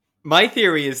My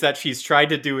theory is that she's tried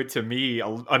to do it to me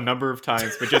a number of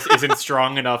times, but just isn't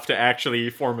strong enough to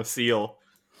actually form a seal.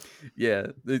 Yeah,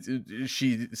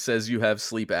 she says you have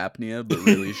sleep apnea, but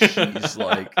really she's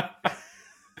like,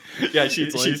 yeah,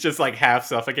 she's just like half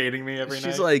suffocating me every night.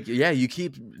 She's like, yeah, you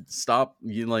stop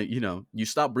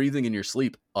breathing in your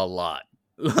sleep a lot,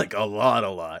 like a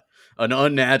lot, an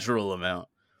unnatural amount.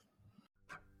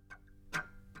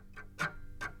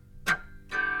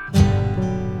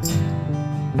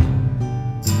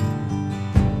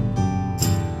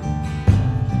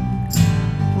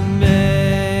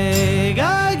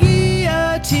 Mega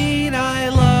guillotine, I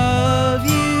love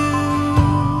you.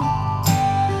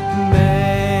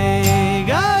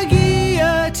 Mega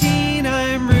guillotine,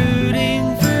 I'm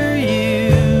rooting for you.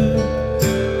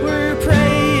 We're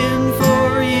praying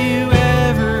for you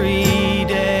every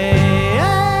day.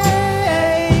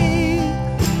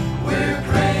 We're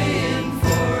praying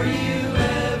for you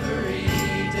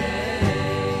every day.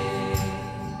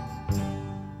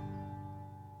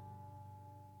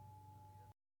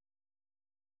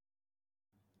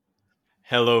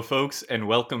 Hello, folks, and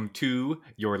welcome to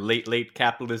your Late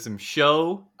Capitalism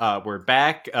show. We're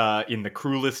back in the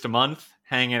cruelest month,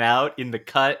 hanging out in the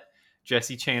cut.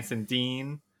 Jesse, Chance, and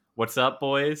Dean, what's up,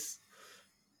 boys?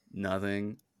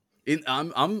 Nothing.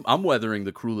 I'm weathering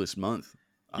the cruelest month.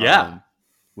 Yeah,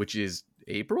 which is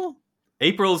April.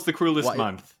 April's the cruelest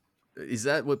month. Is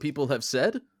that what people have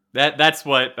said? That's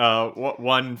what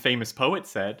one famous poet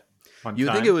said.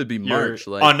 You think it would be March?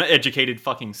 You're like uneducated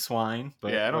fucking swine.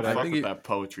 But yeah, I don't fuck with that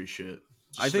poetry shit.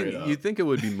 I think you'd think it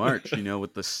would be March,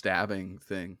 with the stabbing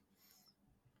thing,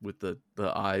 with the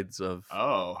Ides of.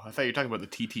 Oh, I thought you were talking about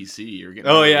the TTC. You're getting.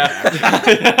 Oh yeah.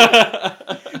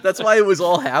 That's why it was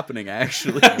all happening,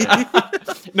 actually.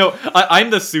 No, I'm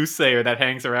the soothsayer that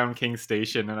hangs around King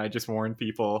Station, and I just warn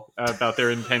people about their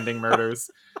impending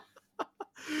murders.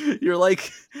 You're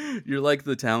like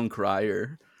the town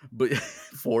crier, but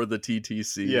for the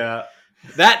TTC. Yeah.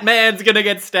 That man's gonna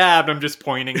get stabbed. I'm just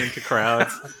pointing into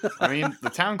crowds. I mean,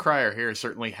 the town crier here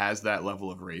certainly has that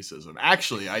level of racism.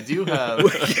 Actually, I do have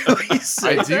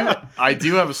I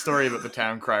do have a story about the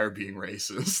town crier being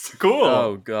racist. Cool.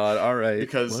 Oh God! All right.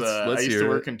 Because I used to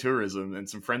work in tourism, and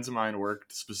some friends of mine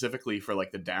worked specifically for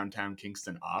like the downtown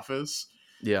Kingston office.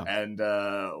 Yeah. And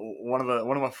one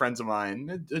of my friends of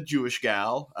mine, a Jewish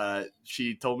gal,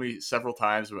 she told me several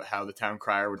times about how the town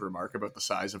crier would remark about the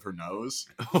size of her nose.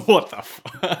 What the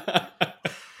fuck?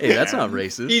 Hey, that's not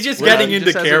racist. He's just getting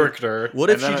into character.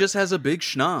 What if she just has a big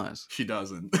schnoz? She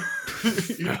doesn't.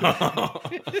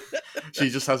 She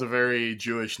just has a very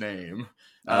Jewish name.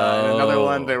 Another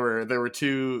one, there were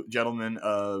two gentlemen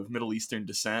of Middle Eastern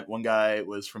descent. One guy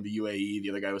was from the UAE, the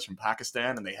other guy was from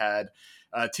Pakistan, and they had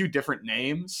two different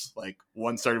names. Like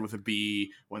one started with a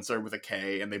B, one started with a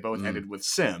K, and they both ended with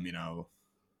Sim,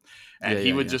 And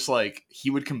he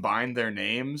would combine their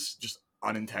names just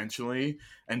unintentionally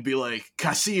and be like,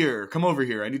 Kassir, come over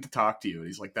here, I need to talk to you. And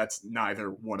he's like, that's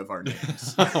neither one of our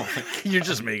names. You're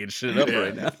just making shit up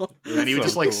right now. And he would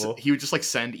he would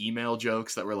just send email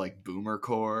jokes that were like boomer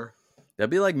core.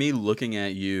 That'd be like me looking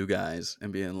at you guys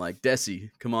and being like, Desi,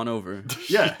 come on over.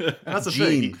 Yeah, that's the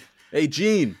thing. Hey,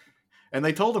 Gene. And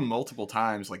they told him multiple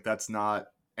times, like, that's not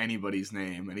anybody's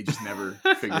name, and he just never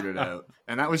figured it out.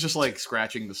 And that was just like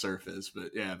scratching the surface.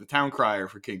 But yeah, the town crier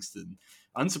for Kingston,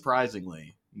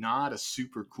 unsurprisingly, not a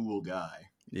super cool guy.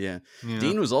 Yeah.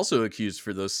 Dean was also accused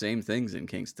for those same things in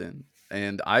Kingston,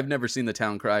 and I've never seen the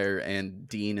town crier and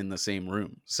Dean in the same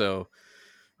room. So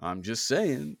I'm just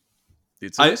saying,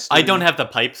 I don't have the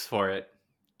pipes for it.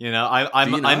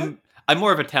 I'm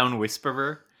more of a town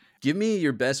whisperer. Give me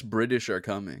your best British are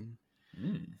coming. There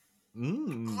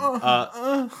you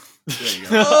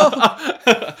go.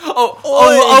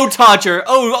 oh, Todger.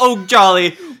 Oh,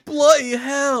 jolly. Bloody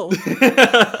hell.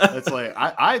 It's like,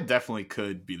 I definitely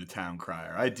could be the town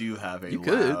crier. I do have a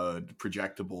loud,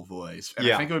 projectable voice. And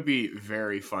I think it would be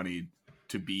very funny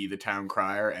to be the town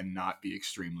crier and not be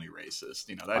extremely racist.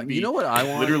 That'd be what I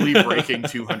want? Literally breaking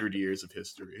 200 years of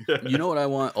history. You know what I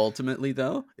want ultimately,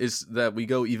 though, is that we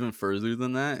go even further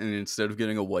than that, and instead of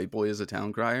getting a white boy as a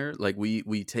town crier, like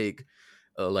we take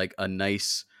like a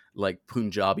nice like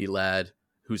Punjabi lad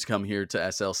who's come here to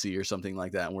SLC or something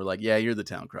like that, and we're like, yeah, you're the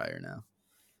town crier now.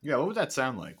 Yeah, what would that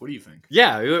sound like? What do you think?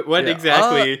 Yeah, what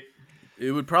exactly?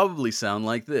 It would probably sound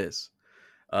like this.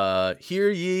 Hear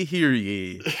ye, hear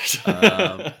ye.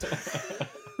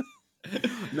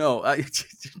 No,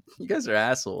 you guys are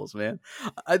assholes, man.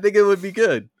 I think it would be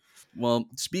good. Well,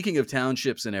 speaking of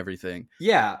townships and everything.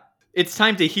 Yeah, it's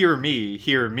time to hear me.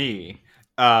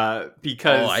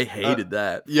 Because I hated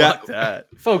that. Yeah, fuck that.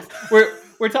 Folks,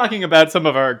 We're talking about some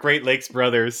of our Great Lakes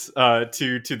brothers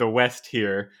to the west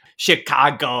here.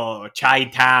 Chicago,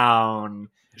 Chi-Town,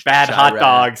 bad hot Chirac.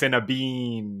 dogs and a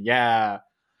bean. Yeah.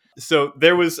 So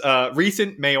there was a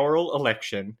recent mayoral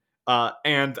election,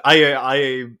 and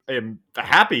I am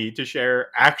happy to share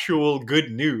actual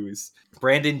good news.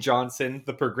 Brandon Johnson,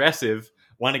 the progressive,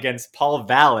 won against Paul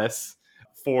Vallis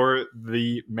for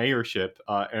the mayorship.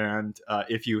 And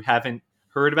if you haven't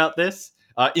heard about this,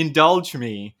 indulge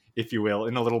me, if you will,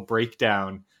 in a little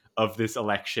breakdown of this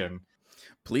election.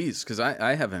 Please, because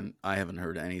I haven't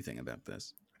heard anything about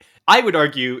this. I would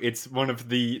argue it's one of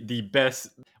the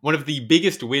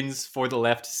biggest wins for the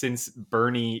left since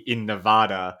Bernie in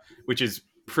Nevada, which is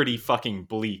pretty fucking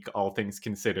bleak, all things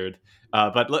considered.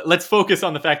 But let's focus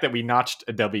on the fact that we notched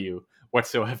a W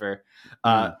whatsoever.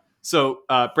 So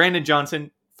Brandon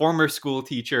Johnson, former school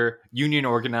teacher, union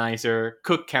organizer,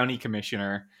 Cook County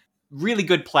commissioner, really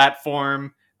good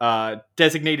platform,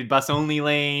 designated bus-only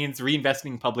lanes, reinvesting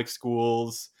in public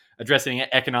schools, addressing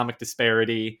economic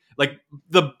disparity, like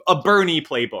a Bernie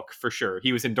playbook for sure.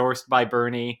 He was endorsed by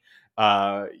Bernie.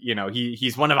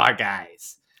 He's one of our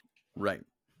guys. Right.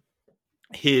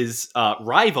 His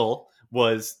rival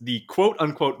was the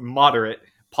quote-unquote moderate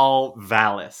Paul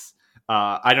Vallis.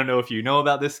 I don't know if you know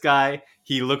about this guy.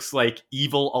 He looks like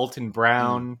evil Alton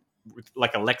Brown, with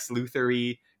like a Lex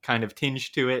Luthor-y kind of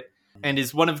tinge to it, and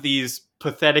is one of these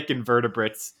pathetic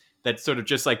invertebrates that sort of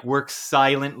just like works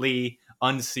silently,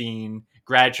 unseen,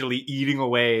 gradually eating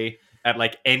away at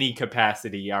like any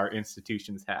capacity our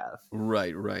institutions have.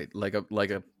 Right. Like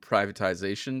a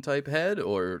privatization type head,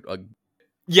 or a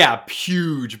Yeah,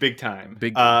 huge, big time.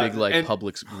 big and-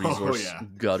 public resource yeah.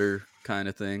 gutter kind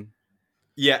of thing.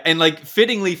 Yeah, and like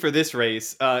fittingly for this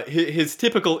race, his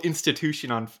typical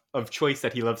institution of choice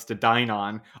that he loves to dine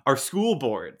on are school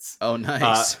boards. Oh,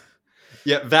 nice.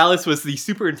 Yeah, Vallis was the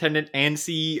superintendent and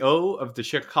CEO of the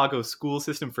Chicago school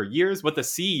system for years. What the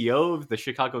CEO of the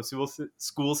Chicago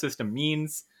school system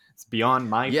means, it's beyond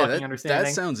my fucking understanding.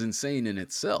 That sounds insane in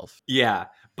itself. Yeah,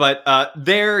 but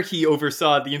there he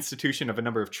oversaw the institution of a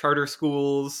number of charter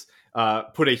schools,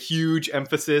 put a huge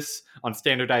emphasis on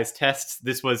standardized tests.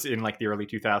 This was in like the early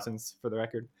 2000s, for the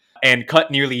record, and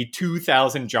cut nearly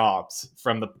 2,000 jobs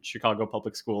from the Chicago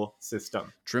public school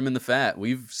system. Trimming the fat.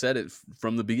 We've said it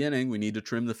from the beginning. We need to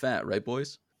trim the fat, right,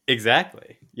 boys?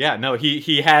 Exactly. Yeah, no,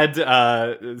 he had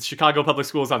Chicago public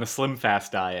schools on a slim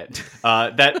fast diet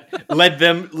that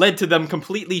led to them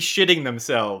completely shitting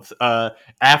themselves.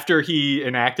 After he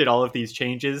enacted all of these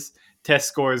changes, test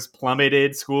scores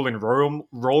plummeted, school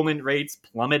enrollment rates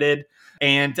plummeted,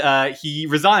 and he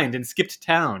resigned and skipped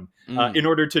town in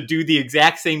order to do the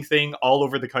exact same thing all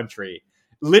over the country.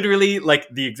 Literally, like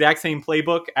the exact same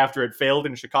playbook. After it failed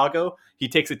in Chicago, he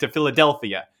takes it to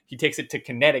Philadelphia. He takes it to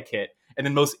Connecticut. And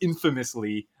then most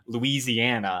infamously,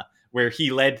 Louisiana, where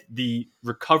he led the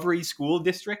Recovery School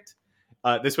District.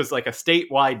 This was like a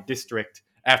statewide district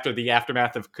after the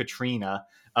aftermath of Katrina.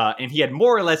 And he had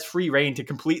more or less free reign to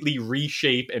completely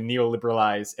reshape and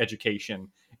neoliberalize education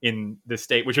in the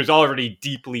state, which was already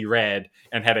deeply red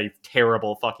and had a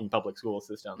terrible fucking public school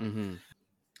system. Mm-hmm.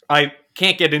 I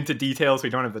can't get into details. We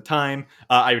don't have the time.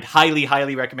 I would highly,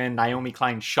 highly recommend Naomi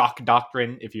Klein's Shock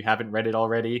Doctrine, if you haven't read it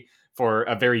already, for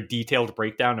a very detailed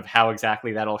breakdown of how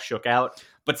exactly that all shook out.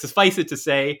 But suffice it to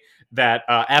say that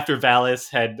after Vallis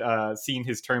had seen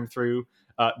his term through,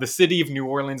 the city of New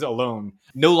Orleans alone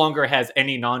no longer has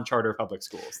any non-charter public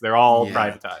schools. They're all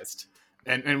privatized.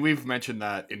 And we've mentioned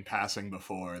that in passing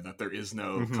before, that there is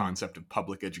no Mhm. concept of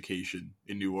public education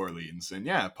in New Orleans. And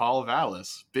yeah, Paul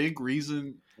Vallis, big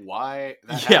reason why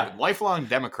that Yeah. happened. Lifelong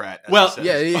Democrat. As Well, he says.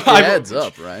 Yeah, it I- adds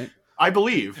up, right? I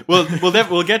believe. We'll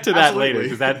get to that later, Absolutely.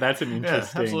 because that's an Yeah,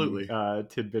 interesting absolutely.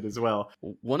 tidbit as well.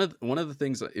 One of the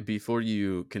things before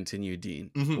you continue,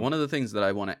 Dean, Mhm. one of the things that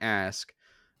I want to ask,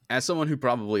 as someone who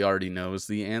probably already knows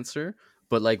the answer,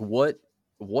 but like what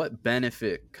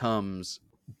benefit comes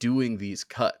doing these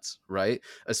cuts, right?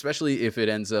 Especially if it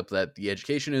ends up that the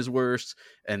education is worse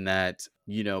and that,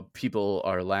 you know, people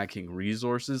are lacking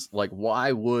resources. Like,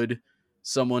 why would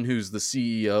someone who's the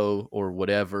CEO or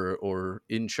whatever, or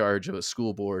in charge of a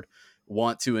school board,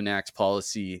 want to enact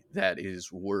policy that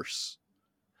is worse?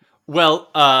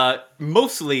 Well,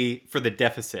 mostly for the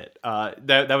deficit.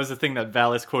 That was the thing that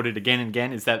Vallis quoted again and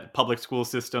again, is that the public school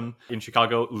system in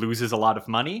Chicago loses a lot of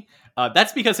money.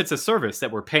 That's because it's a service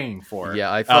that we're paying for. Yeah,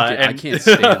 I can't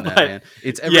stand that, but- man.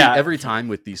 It's yeah. every time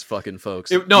with these fucking folks.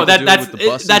 No, People do it with the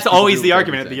buses, that's people always do it the with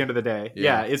argument at the everything. end of the day.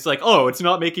 Yeah. Yeah, it's like, oh, it's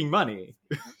not making money.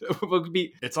 It would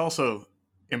be- It's also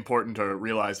important to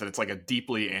realize that it's like a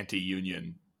deeply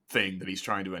anti-union thing that he's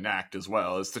trying to enact as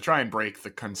well, is to try and break the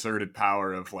concerted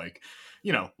power of like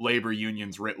labor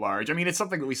unions writ large. I mean, it's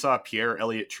something that we saw Pierre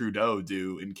Elliott Trudeau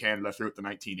do in Canada throughout the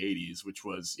 1980s, which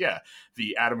was,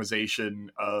 the atomization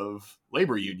of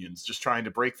labor unions, just trying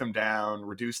to break them down,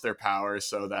 reduce their power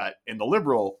so that in the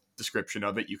liberal description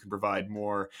of it, you can provide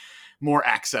more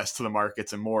access to the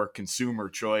markets and more consumer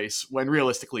choice, when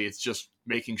realistically it's just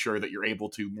making sure that you're able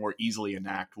to more easily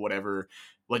enact whatever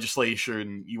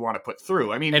legislation you want to put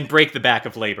through. I mean, and break the back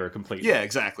of labor completely. yeah,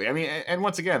 exactly. I mean, and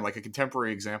once again, like a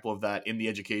contemporary example of that in the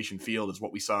education field is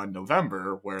what we saw in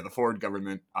November, where the Ford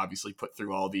government obviously put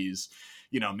through all these,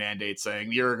 mandates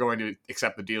saying you're going to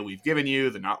accept the deal we've given you,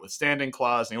 the notwithstanding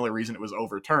clause. And the only reason it was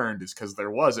overturned is because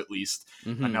there was at least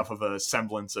enough of a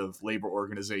semblance of labor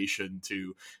organization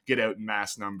to get out in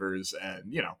mass numbers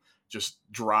and, just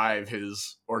drive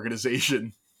his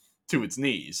organization to its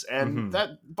knees. And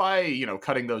that by,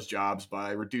 cutting those jobs,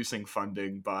 by reducing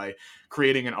funding, by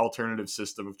creating an alternative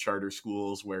system of charter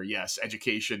schools where, yes,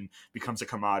 education becomes a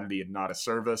commodity and not a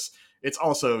service. It's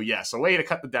also, yes, a way to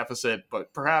cut the deficit,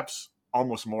 but perhaps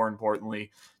almost more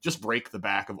importantly, just break the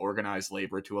back of organized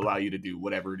labor to allow you to do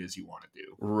whatever it is you want to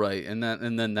do. Right. And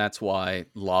then that's why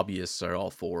lobbyists are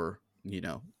all for,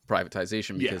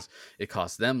 privatization, because it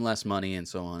costs them less money and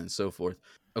so on and so forth.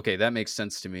 Okay, that makes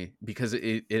sense to me, because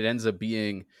it ends up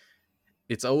being,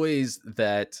 it's always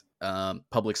that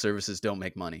public services don't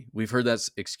make money. We've heard that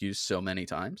excuse so many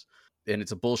times, and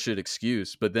it's a bullshit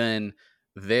excuse. But then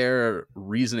their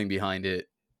reasoning behind it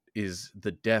is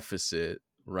the deficit,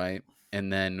 right?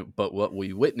 And then, but what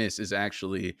we witness is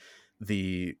actually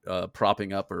the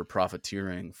propping up or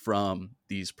profiteering from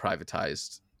these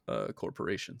privatized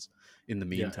corporations in the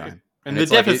meantime. And the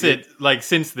deficit,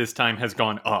 since this time, has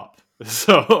gone up.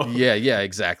 So yeah,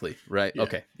 exactly. Right. Yeah.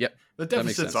 Okay. Yep. The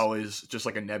deficit's always just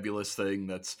like a nebulous thing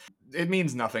it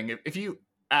means nothing. If you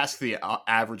ask the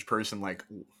average person, like,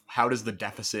 how does the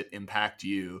deficit impact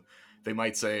you? They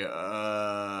might say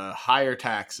higher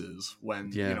taxes, when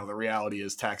the reality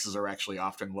is taxes are actually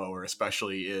often lower,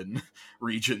 especially in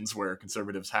regions where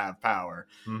conservatives have power.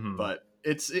 But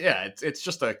it's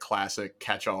just a classic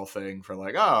catch-all thing for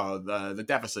like, the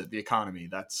deficit, the economy,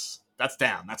 that's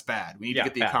down, that's bad. We need to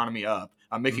get the economy up.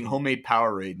 I'm making homemade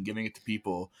Powerade and giving it to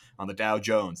people on the Dow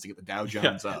Jones to get the Dow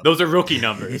Jones up. Those are rookie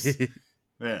numbers.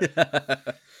 Yeah.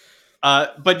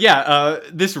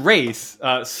 This race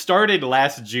started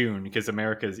last June because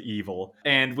America's evil.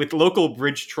 And with local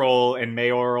bridge troll and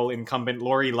mayoral incumbent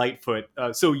Lori Lightfoot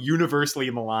so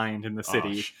universally maligned in the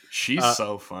city. She's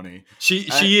so funny.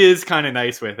 She is kind of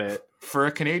nice with it. For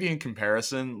a Canadian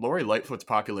comparison, Lori Lightfoot's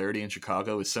popularity in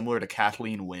Chicago is similar to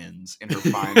Kathleen Wynne's in her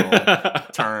final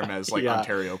term as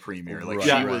Ontario premier. Like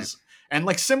she was... And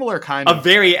similar kind of... A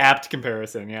very apt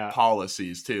comparison, yeah.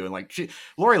 Policies, too. And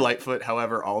Lori Lightfoot,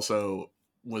 however, also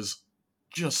was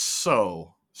just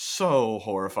so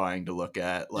horrifying to look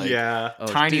at.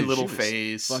 Tiny little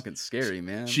face. Fucking scary,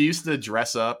 man. She used to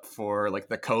dress up for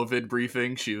the COVID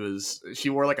briefing. She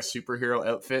wore a superhero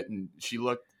outfit, and she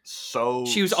looked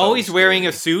she was always scary. wearing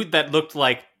a suit that looked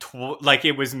like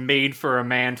it was made for a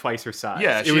man twice her size.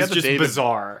 Yeah, it was just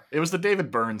bizarre. It was the David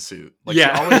Byrne suit. She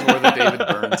always wore the David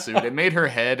Byrne suit. It made her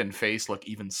head and face look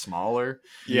even smaller.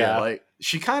 Yeah,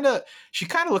 she kind of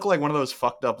looked like one of those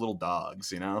fucked up little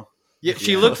dogs, Yeah,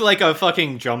 she looked like a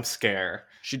fucking jump scare.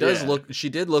 She does look. She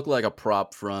did look like a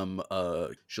prop from.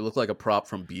 She looked like a prop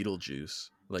from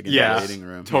Beetlejuice, in the waiting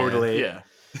room. Totally. Yeah.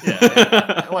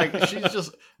 She's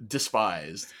just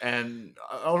despised, and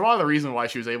a lot of the reason why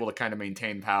she was able to kind of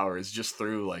maintain power is just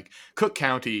through Cook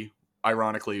County,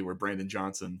 ironically, where Brandon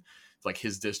Johnson,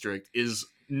 his district, is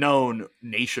known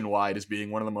nationwide as being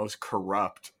one of the most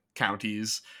corrupt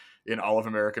counties in all of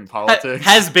American politics.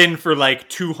 Has been for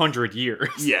 200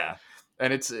 years. Yeah.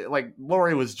 And it's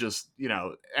Lori was just,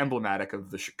 emblematic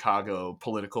of the Chicago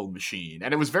political machine.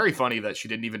 And it was very funny that she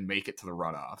didn't even make it to the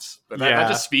runoffs. But that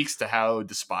just speaks to how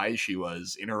despised she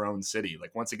was in her own city.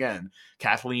 Once again,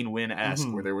 Kathleen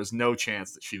Wynne-esque, where there was no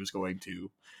chance that she was going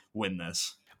to win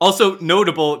this. Also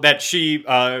notable that she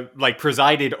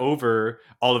presided over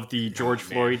all of the George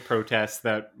Floyd protests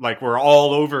that were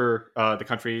all over the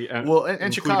country.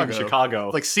 And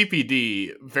Chicago.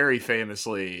 CPD very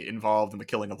famously involved in the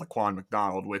killing of Laquan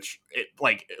McDonald, which it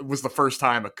was the first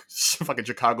time a fucking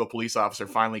Chicago police officer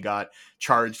finally got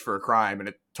charged for a crime, and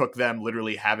it took them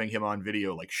literally having him on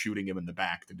video shooting him in the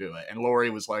back to do it. And Lori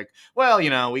was like, well,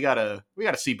 we gotta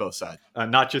see both sides.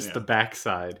 Not just the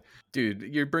backside. Dude,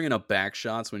 you're bringing up back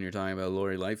shots when you're talking about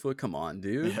Lori Lightfoot? Come on,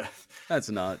 dude. Yeah. That's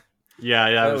not...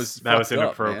 Yeah, that was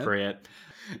inappropriate. Up,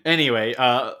 anyway,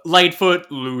 Lightfoot,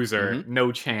 loser.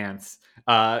 No chance.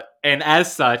 And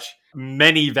as such,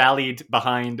 many rallied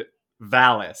behind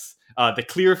Vallis. the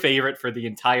clear favorite for the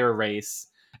entire race.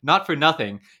 Not for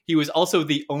nothing, he was also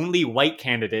the only white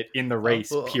candidate in the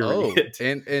race, period.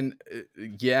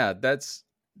 Yeah,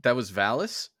 that was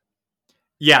Vallis.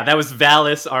 Yeah, that was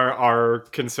Vallis, our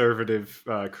conservative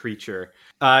creature.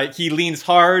 He leans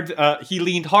hard. He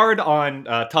leaned hard on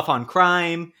tough on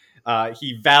crime.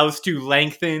 He vows to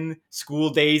lengthen school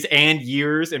days and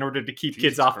years in order to keep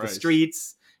kids off the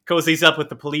streets. Cozies up with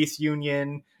the police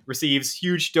union. Receives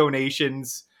huge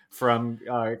donations from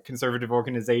conservative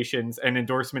organizations and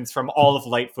endorsements from all of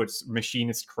Lightfoot's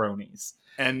machinist cronies.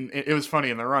 And it was funny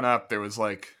in the run up. There was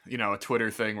like, you know, a Twitter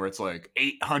thing where it's like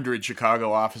 800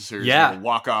 Chicago officers will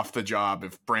walk off the job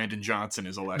if Brandon Johnson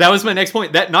is elected. That was my next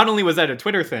point. That not only was that a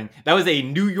Twitter thing, that was a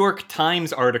New York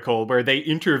Times article where they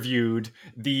interviewed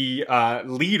the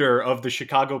leader of the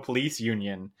Chicago Police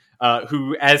Union,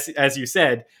 who, as you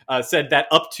said that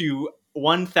up to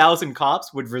 1,000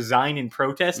 cops would resign in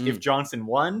protest if Johnson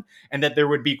won, and that there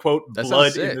would be, quote,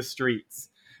 blood in the streets.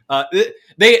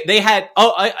 They had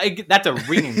that's a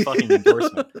ringing fucking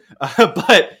endorsement.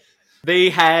 But they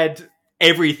had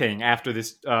everything after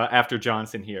this after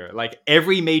Johnson here. Like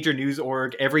every major news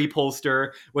org, every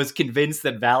pollster was convinced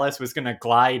that Vallis was going to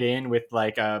glide in with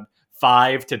like a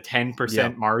 5 to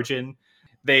 10% margin.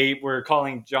 They were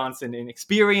calling Johnson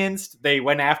inexperienced. They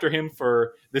went after him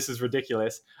for, this is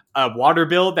ridiculous, a water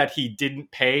bill that he didn't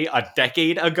pay a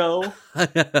decade ago.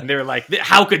 And they were like,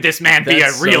 how could this man be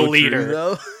a real leader? True,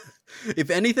 though. If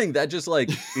anything, that just like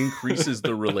increases the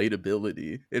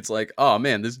relatability. It's like, oh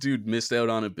man, this dude missed out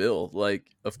on a bill. Like,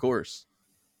 of course.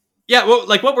 Yeah, well,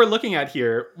 like what we're looking at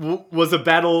here was a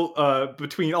battle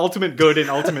between ultimate good and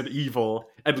ultimate evil,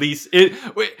 at least in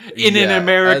an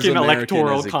American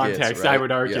electoral context, right? I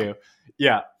would argue.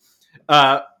 Yeah.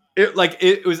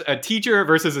 It was a teacher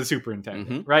versus a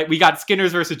superintendent, right? We got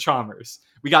Skinners versus Chalmers.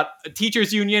 We got a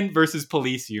teachers union versus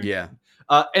police union.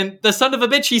 Yeah. And the son of a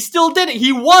bitch, he still did it.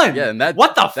 He won. Yeah, and that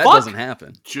fuck? That doesn't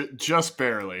happen. Just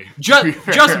barely.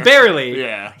 Just barely.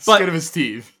 Yeah. Skin of his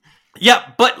teeth.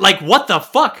 Yeah, but like, what the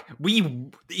fuck?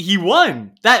 He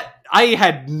won. That I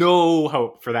had no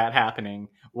hope for that happening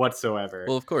whatsoever.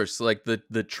 Well, of course, like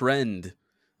the trend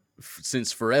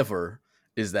since forever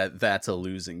is that that's a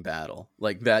losing battle.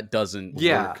 Like that doesn't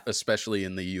work, especially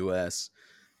in the U.S.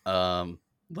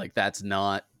 Like that's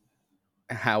not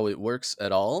how it works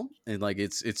at all, and like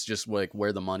it's just like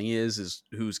where the money is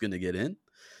who's going to get in.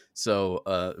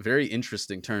 So, very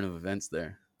interesting turn of events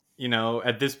there. You know,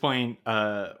 at this point,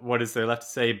 what is there left to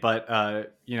say? But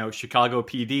Chicago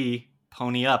PD,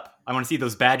 pony up. I want to see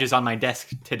those badges on my desk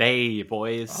today,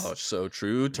 boys. Oh, so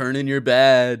true. Turn in your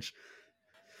badge.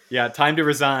 Yeah, time to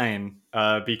resign.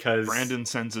 Because Brandon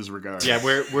sends his regards. Yeah,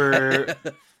 we're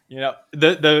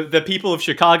the people of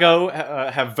Chicago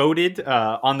have voted.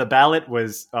 On the ballot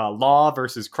was law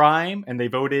versus crime, and they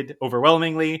voted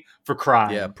overwhelmingly for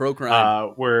crime. Yeah, pro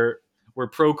crime. We're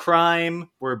pro crime.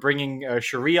 We're bringing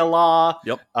Sharia law.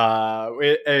 Yep.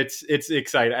 It's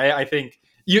exciting. I think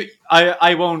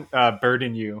I won't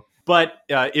burden you, but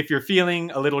if you're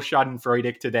feeling a little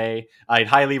schadenfreudig today, I'd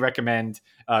highly recommend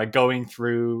going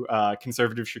through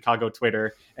conservative Chicago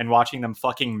Twitter and watching them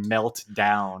fucking melt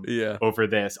down over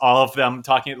this. All of them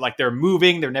talking like they're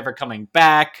moving, they're never coming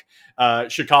back.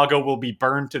 Chicago will be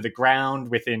burned to the ground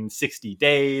within 60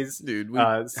 days. Dude,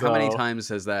 how many times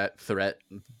has that threat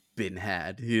been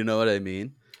had? You know what I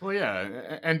mean? Well,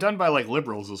 yeah, and done by like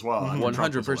liberals as well.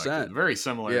 100%. Very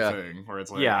similar thing where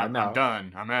it's like, I'm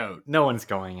done, I'm out. No one's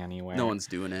going anywhere. No one's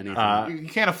doing anything. You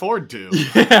can't afford to.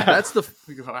 That's the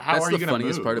funniest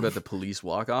funniest part about the police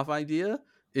walk-off idea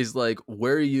is like,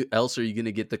 where else are you going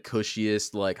to get the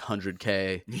cushiest like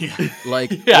 100K? Yeah.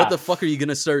 Like, what the fuck are you going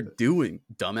to start doing,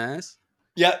 dumbass?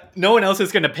 Yeah, no one else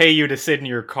is going to pay you to sit in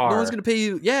your car. No one's going to pay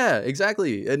you. Yeah,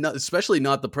 exactly. And especially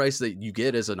not the price that you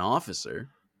get as an officer.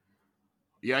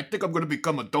 Yeah, I think I'm going to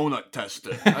become a donut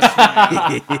tester. That's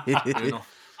my,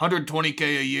 120K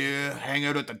a year, hang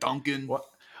out at the Dunkin'. What?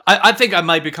 I think I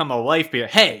might become a wife beater.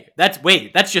 Hey, that's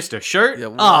just a shirt? Yeah,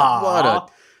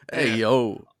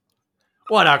 yo.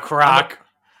 What a crock.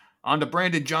 On the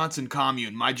Brandon Johnson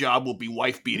commune, my job will be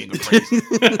wife beating appraisal.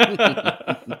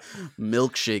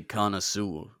 Milkshake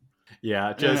connoisseur.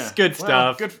 Yeah, just good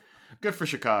stuff. Good for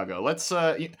Chicago. Let's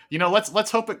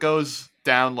let's hope it goes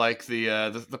down like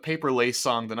the Paper Lace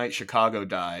song "The Night Chicago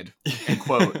Died," end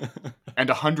quote, and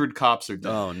 100 cops are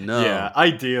dead. Oh no. Yeah,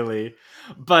 ideally,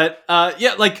 but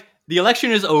like the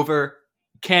election is over.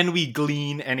 Can we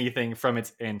glean anything from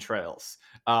its entrails?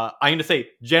 I'm going to say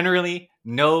generally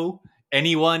no.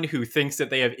 Anyone who thinks that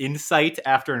they have insight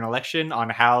after an election on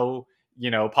how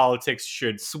politics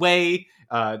should sway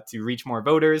to reach more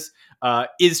voters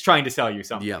is trying to sell you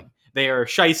something. Yeah. They are a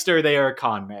shyster. They are a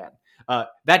con man.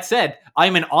 That said,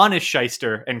 I'm an honest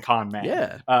shyster and con man.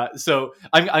 Yeah. So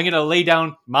I'm going to lay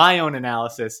down my own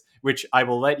analysis, which I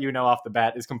will let you know off the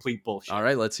bat is complete bullshit. All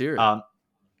right, let's hear it.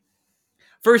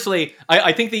 Firstly,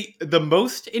 I think the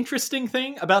most interesting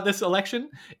thing about this election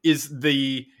is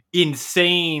the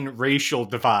insane racial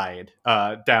divide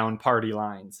down party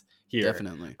lines here.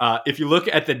 Definitely. If you look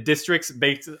at the districts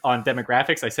based on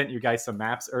demographics, I sent you guys some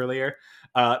maps earlier.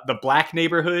 The black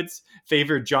neighborhoods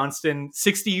favored Johnston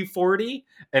 60-40,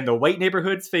 and the white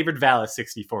neighborhoods favored Vallis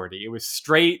 60-40. It was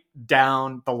straight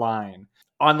down the line.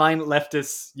 Online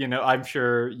leftists, I'm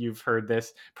sure you've heard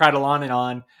this, prattle on and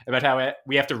on about how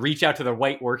we have to reach out to the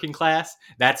white working class.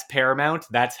 That's paramount.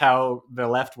 That's how the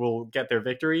left will get their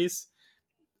victories.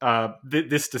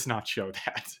 This does not show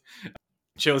that. It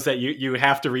shows that you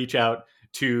have to reach out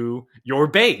to your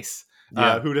base.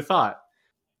 Yeah. Who'd have thought?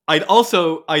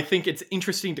 I think it's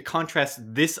interesting to contrast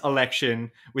this election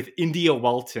with India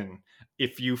Walton.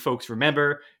 If you folks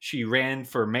remember, she ran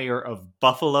for mayor of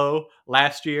Buffalo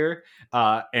last year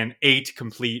and ate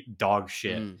complete dog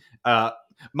shit.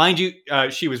 Mind you,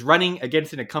 she was running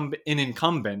against an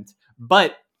incumbent,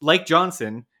 but like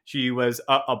Johnson, she was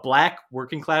a black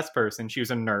working class person. She was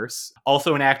a nurse,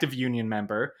 also an active union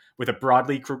member with a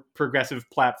broadly progressive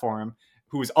platform,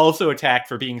 who was also attacked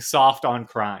for being soft on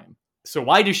crime. So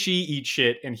why does she eat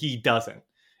shit and he doesn't?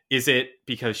 Is it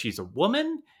because she's a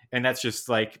woman and that's just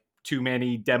like too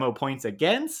many demo points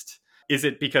against? Is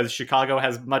it because Chicago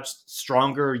has much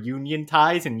stronger union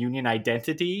ties and union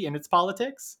identity in its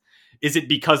politics? Is it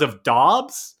because of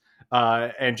Dobbs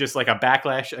and just like a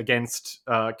backlash against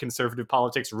conservative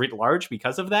politics writ large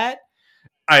because of that?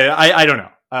 I don't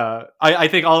know. I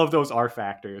think all of those are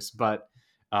factors, but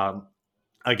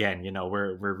again,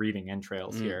 we're reading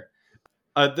entrails here.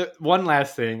 The one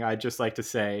last thing I'd just like to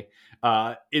say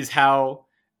is how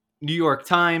New York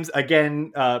Times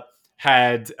again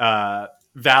had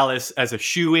Vallis as a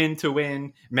shoe-in to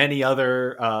win. Many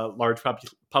other large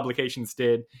publications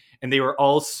did, and they were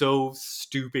all so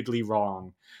stupidly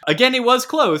wrong. Again, it was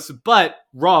close, but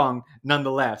wrong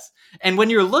nonetheless. And when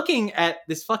you're looking at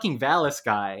this fucking Vallis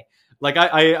guy, like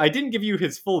I didn't give you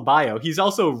his full bio. He's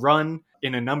also run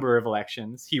in a number of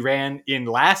elections. He ran in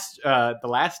the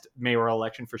last mayoral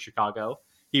election for Chicago.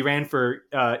 He ran for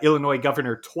Illinois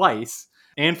governor twice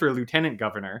and for lieutenant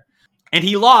governor. And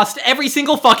he lost every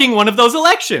single fucking one of those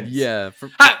elections. Yeah.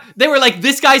 They were like,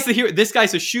 this guy's the hero. This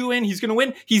guy's a shoo-in. He's going to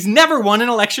win. He's never won an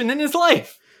election in his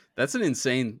life. That's an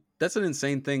insane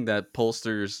thing that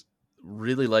pollsters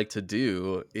really like to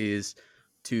do, is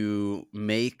to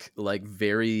make like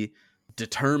very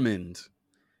determined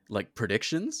like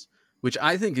predictions, which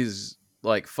I think is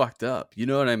like fucked up. You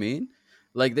know what I mean?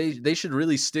 Like they should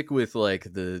really stick with like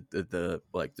the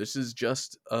like, this is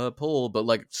just a poll, but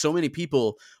like so many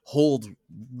people hold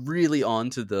really on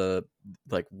to the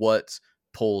like what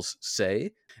polls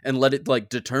say and let it like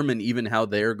determine even how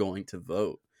they're going to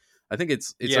vote. I think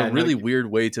it's a really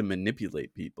weird way to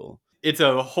manipulate people. It's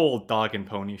a whole dog and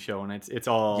pony show, and it's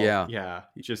all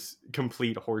just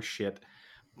complete horse shit.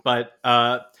 But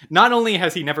not only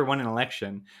has he never won an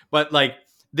election, but like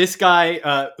this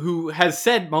guy who has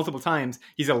said multiple times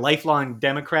he's a lifelong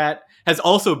Democrat has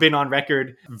also been on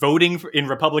record voting in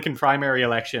Republican primary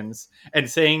elections and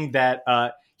saying that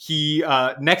he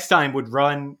next time would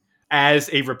run as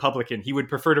a Republican. He would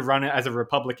prefer to run as a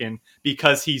Republican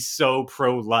because he's so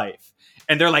pro-life.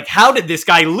 And they're like, how did this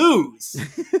guy lose?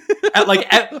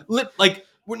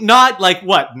 Not like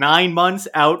what, 9 months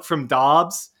out from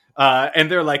Dobbs? And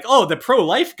they're like, oh, the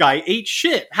pro-life guy ate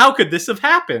shit. How could this have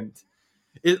happened?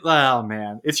 Oh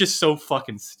man, it's just so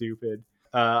fucking stupid.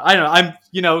 I don't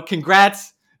know.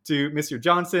 Congrats to Mr.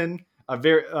 Johnson. I'm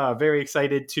very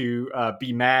excited to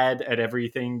be mad at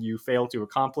everything you failed to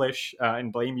accomplish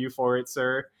and blame you for it,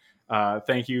 sir.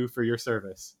 Thank you for your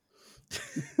service.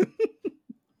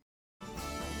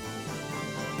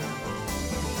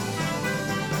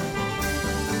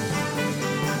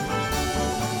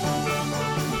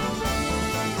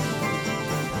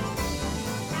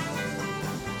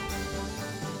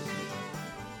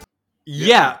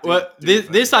 Yeah, well,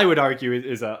 this I would argue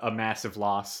is a massive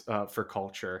loss for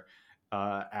culture,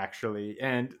 actually.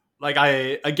 And like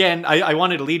I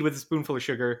wanted to lead with a spoonful of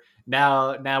sugar.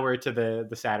 Now we're to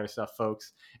the sadder stuff,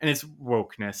 folks, and it's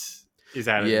wokeness is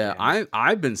out of the game.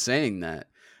 I've been saying that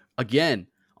again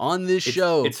on this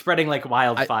show. It's spreading like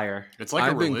wildfire. It's like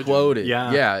I've a been religion. quoted.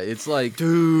 Yeah, it's like,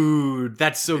 dude,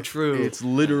 that's so true. It's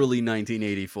literally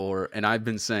 1984, and I've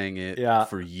been saying it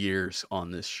for years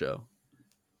on this show.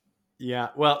 Yeah,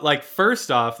 well, like first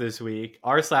off this week,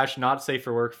 r/not safe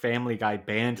for work Family Guy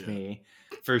banned me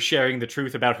for sharing the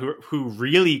truth about who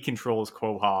really controls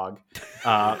Quahog.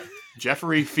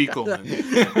 Jeffrey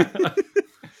Fiekelman.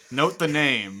 Note the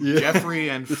name. Yeah. Jeffrey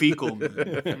and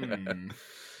Fiekelman.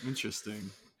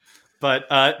 Interesting.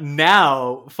 But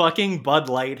now, fucking Bud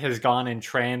Light has gone and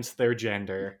trans their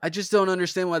gender. I just don't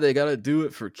understand why they gotta do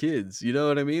it for kids. You know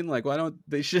what I mean? Like, why don't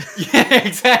they should Yeah,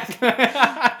 exactly.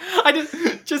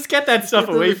 I just get that stuff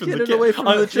away from the get it kids. away from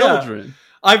the children.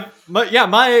 My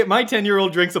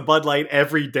 10-year-old drinks a Bud Light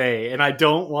every day, and I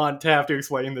don't want to have to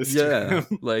explain this to Yeah,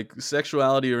 him. like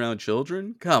sexuality around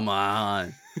children. Come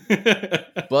on,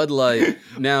 Bud Light.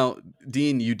 Now,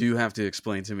 Dean, you do have to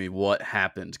explain to me what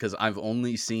happened because I've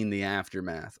only seen the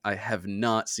aftermath. I have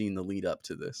not seen the lead up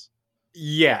to this.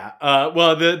 Yeah.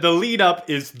 Well, the lead up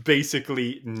is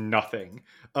basically nothing.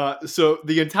 So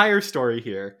the entire story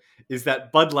here is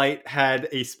that Bud Light had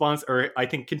a sponsor, or I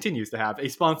think continues to have a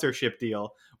sponsorship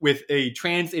deal with a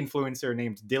trans influencer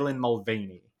named Dylan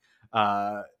Mulvaney.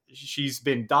 She's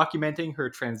been documenting her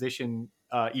transition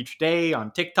each day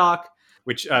on TikTok,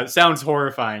 which sounds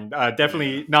horrifying.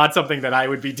 Definitely not something that I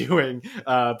would be doing,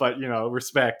 but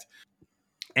respect.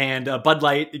 And Bud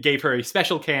Light gave her a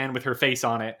special can with her face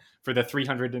on it for the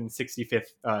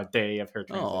 365th day of her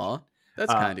transition. Aw,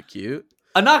 that's kind of cute.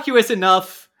 Innocuous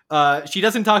enough. She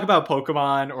doesn't talk about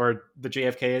Pokemon or the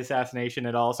JFK assassination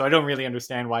at all, so I don't really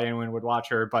understand why anyone would watch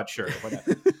her, but sure,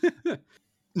 whatever.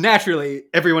 Naturally,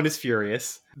 everyone is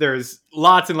furious. There's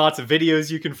lots and lots of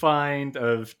videos you can find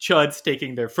of chuds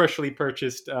taking their freshly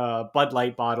purchased Bud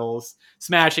Light bottles,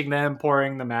 smashing them,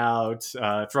 pouring them out,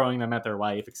 throwing them at their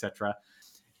wife, etc.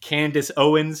 Candace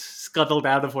Owens scuttled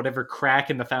out of whatever crack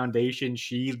in the foundation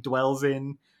she dwells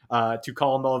in to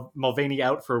call Mulvaney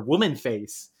out for woman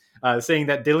face. Saying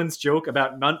that Dylan's joke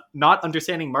about not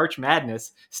understanding March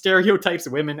Madness stereotypes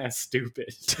women as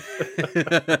stupid.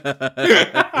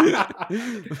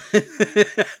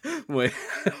 Wait,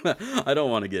 I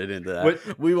don't want to get into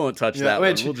that. We won't touch that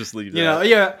one. We'll just leave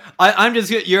that. I'm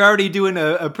just. You're already doing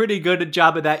a pretty good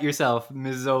job of that yourself,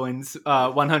 Ms. Owens.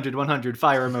 100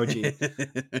 fire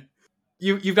emoji.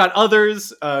 You've got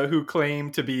others who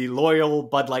claim to be loyal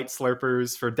Bud Light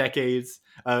slurpers for decades,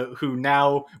 who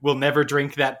now will never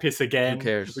drink that piss again. Who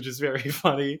cares? Which is very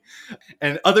funny.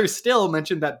 And others still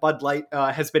mention that Bud Light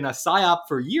has been a psyop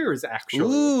for years,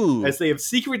 actually. Ooh. As they have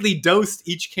secretly dosed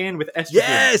each can with estrogen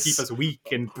Yes! to keep us weak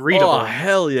and breedable. Oh,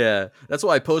 hell yeah. That's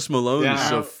why Post Malone is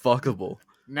so fuckable.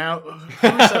 Now, who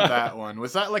said that one?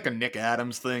 Was that like a Nick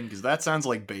Adams thing? Because that sounds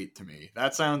like bait to me.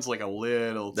 That sounds like a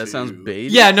little. That sounds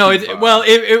bait. Yeah, no.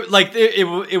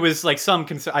 It was like some.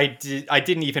 I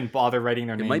didn't even bother writing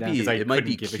their name down because I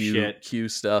couldn't give a shit. Q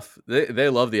stuff. They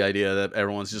love the idea that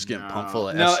everyone's just getting pumped full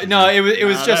of.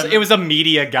 It was a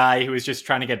media guy who was just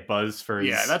trying to get buzz for.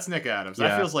 Yeah, that's Nick Adams.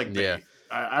 That feels like bait. Yeah.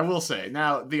 I will say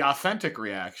now the authentic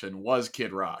reaction was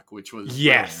Kid Rock, which was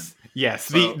yes.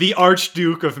 So, the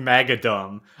Archduke of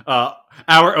Magadum,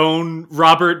 our own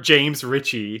Robert James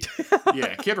Ritchie.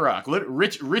 Yeah, Kid Rock,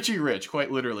 Richie Rich, quite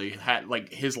literally had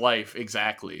like his life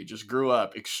exactly. Just grew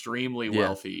up extremely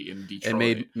wealthy in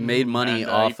Detroit and made money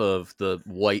off of the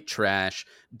white trash,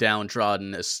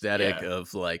 downtrodden aesthetic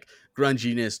of like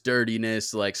grunginess,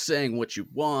 dirtiness, like saying what you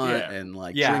want and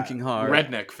like drinking hard,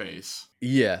 redneck face.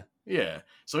 Yeah. Yeah,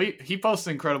 so he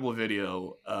posted an incredible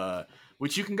video,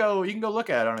 which you can go look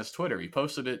at on his Twitter. He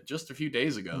posted it just a few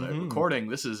days ago. Mm-hmm. Recording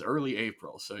this is early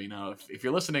April, so if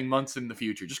you're listening months in the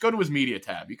future, just go to his media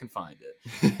tab. You can find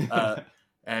it.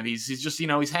 And he's just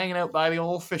he's hanging out by the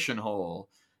old fishing hole,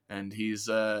 and he's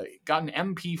got an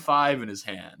MP5 in his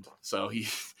hand. So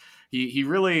he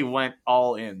really went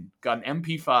all in. Got an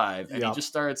MP5, and he just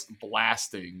starts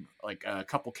blasting like a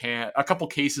couple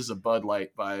cases of Bud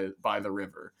Light by the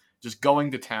river. Just going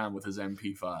to town with his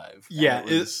MP5. Yeah,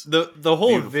 the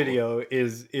whole video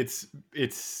is it's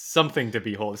something to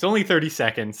behold. It's only 30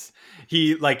 seconds.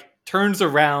 He like turns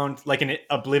around like an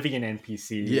Oblivion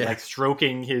NPC, like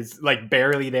stroking his like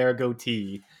barely there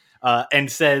goatee,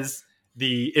 and says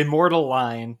the immortal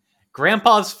line,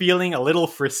 "Grandpa's feeling a little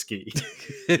frisky."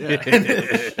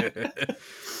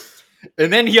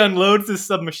 And then he unloads his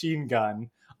submachine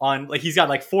gun on like he's got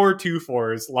like 4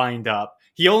 2-4s lined up.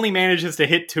 He only manages to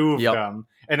hit 2 of them,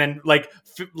 and then like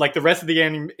the rest of the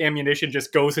ammunition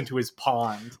just goes into his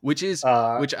pond. Which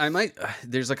I might.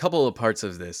 There's a couple of parts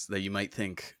of this that you might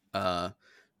think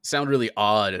sound really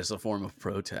odd as a form of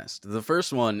protest. The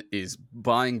first one is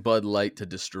buying Bud Light to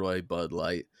destroy Bud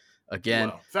Light. Again,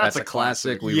 Well, that's a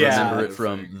classic. We Yeah. remember it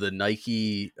from thing. the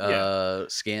Nike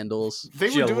scandals. They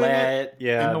were doing it Gillette,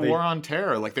 yeah, in the they- War on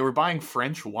Terror. Like, they were buying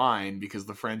French wine because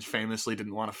the French famously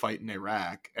didn't want to fight in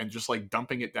Iraq, and just like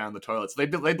dumping it down the toilets.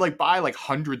 They'd like buy like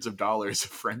hundreds of dollars of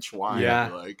French wine. Yeah.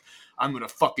 And be like, I'm gonna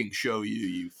fucking show you,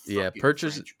 you Yeah, fucking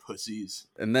purchase- French pussies.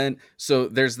 And then, so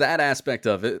there's that aspect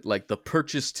of it, like the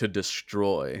purchase to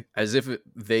destroy, as if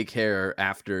they care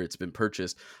after it's been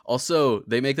purchased. Also,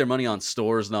 they make their money on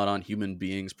stores, not on human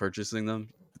beings purchasing them.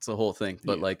 It's the whole thing.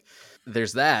 But Yeah. like,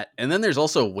 there's that. And then there's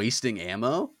also wasting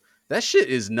ammo. That shit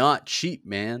is not cheap,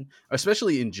 man.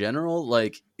 Especially in general,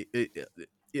 like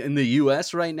in the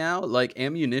US right now, like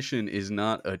ammunition is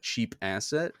not a cheap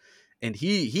asset. And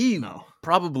he No.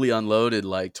 probably unloaded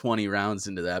like 20 rounds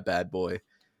into that bad boy.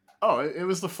 Oh, it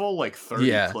was the full like 30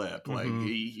 Yeah. clip. Like Mhm.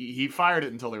 he fired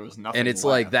it until there was nothing. And it's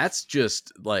left. like, that's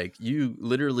just like, you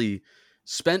literally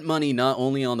spent money not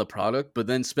only on the product, but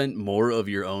then spent more of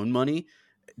your own money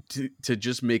to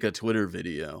just make a Twitter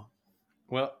video.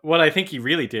 Well, what I think he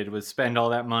really did was spend all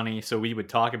that money so we would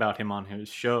talk about him on his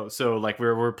show. So like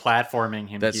we're platforming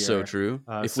him. That's here. so true.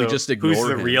 If So we just ignore who's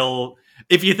the him. real?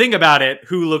 If you think about it,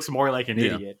 who looks more like an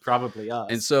Yeah. idiot? Probably us.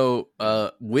 And so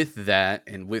with that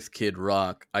and with Kid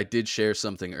Rock, I did share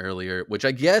something earlier, which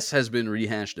I guess has been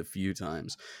rehashed a few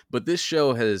times. But this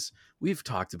show we've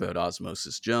talked about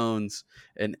Osmosis Jones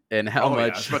and how Oh, yeah, I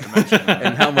much was about to mention that.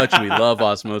 and how much we love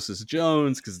Osmosis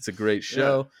Jones because it's a great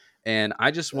show. And I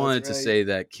just wanted to right. say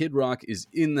that Kid Rock is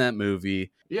in that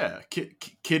movie. yeah,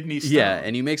 kidney stone. Yeah,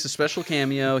 and he makes a special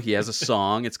cameo. He has a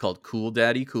song. It's called Cool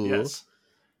Daddy Cool. yes.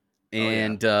 yeah.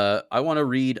 And I want to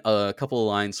read a couple of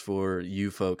lines for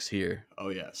you folks here. Oh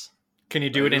yes. Can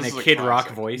you do it in a This is a Kid Rock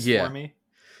classic. voice Yeah. for me?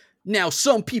 Now,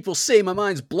 some people say my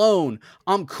mind's blown.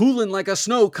 I'm cooling like a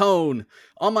snow cone.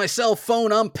 On my cell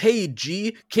phone, I'm paid,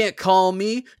 G. Can't call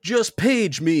me, just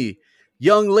page me.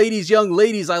 Young ladies,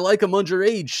 I like 'em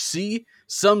underage, see?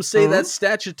 Some say that's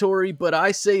statutory, but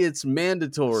I say it's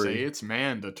mandatory. Say it's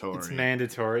mandatory. It's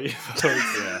mandatory.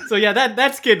 Yeah. So yeah,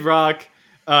 that's Kid Rock.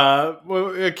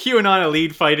 QAnon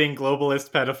elite fighting globalist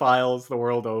pedophiles the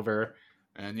world over.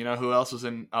 And you know who else was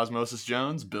in Osmosis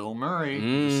Jones? Bill Murray.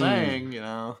 Mm. Just saying, you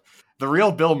know. The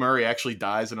real Bill Murray actually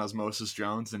dies in Osmosis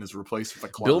Jones and is replaced with a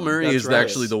clone. Bill Murray That's is right.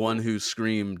 actually the one who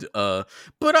screamed, but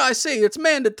I say it's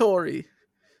mandatory.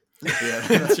 Yeah.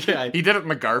 That's right. He did it in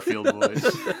the Garfield voice.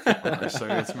 I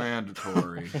say it's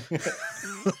mandatory.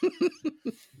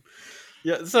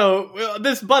 Yeah, so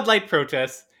this Bud Light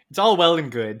protest, it's all well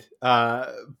and good,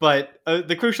 but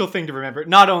the crucial thing to remember,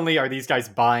 not only are these guys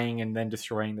buying and then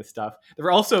destroying this stuff,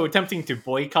 they're also attempting to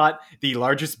boycott the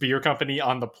largest beer company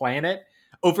on the planet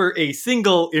over a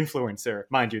single influencer,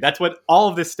 mind you. That's what all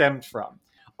of this stemmed from.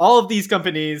 All of these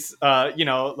companies, like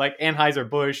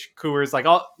Anheuser-Busch,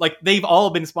 Coors, they've all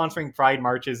been sponsoring pride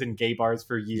marches in gay bars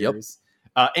for years.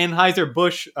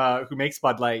 Anheuser-Busch, who makes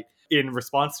Bud Light, in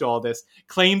response to all this,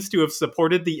 claims to have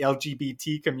supported the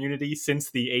LGBT community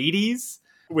since the 80s,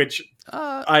 which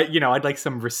I'd like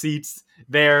some receipts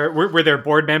there. Were there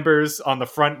board members on the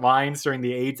front lines during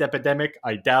the AIDS epidemic?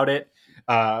 I doubt it.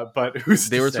 But who's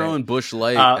They to were say? throwing Bush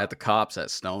Light at the cops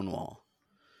at Stonewall.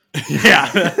 Yeah,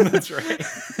 that's right.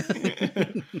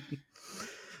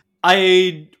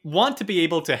 I want to be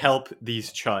able to help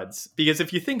these chuds because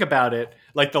if you think about it,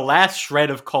 like the last shred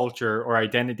of culture or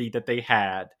identity that they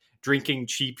had, drinking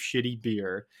cheap, shitty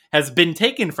beer, has been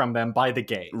taken from them by the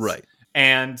gays. Right.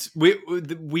 And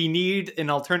we need an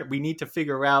alternative. We need to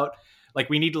figure out,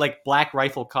 we need Black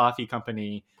Rifle Coffee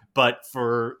Company, but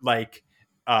for 9%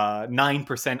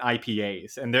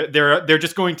 IPAs, and they're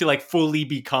just going to fully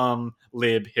become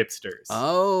lib hipsters.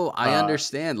 Oh, I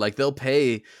understand. Like they'll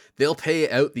pay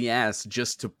out the ass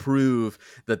just to prove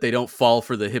that they don't fall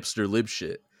for the hipster lib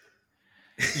shit.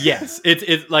 Yes, it's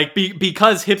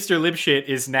because hipster lib shit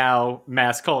is now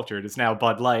mass cultured. It's now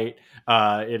Bud Light.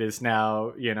 It is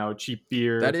now cheap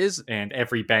beer. That is, and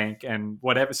every bank and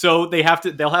whatever. So they'll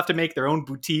have to make their own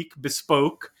boutique,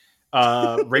 bespoke,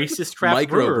 racist craft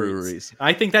breweries. microbreweries.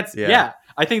 I think that's Yeah.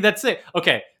 I think that's it.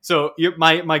 Okay, so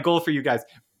my goal for you guys,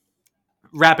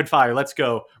 rapid fire. Let's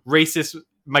go. Racist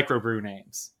microbrew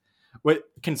names. What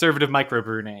conservative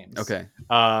microbrew names? Okay.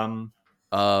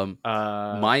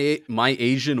 My My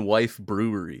Asian Wife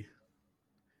Brewery.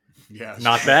 Yeah.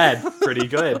 not bad. Pretty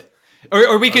good.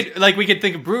 Or we could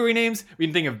think of brewery names. We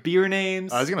can think of beer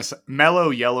names. I was gonna say Mellow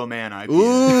Yellow Man IPA.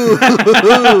 Ooh,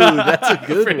 that's a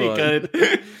good Pretty one.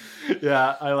 good.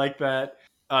 Yeah, I like that.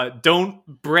 Don't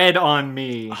bread on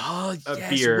me. Oh yes,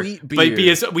 Beer. wheat beer. But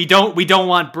because we don't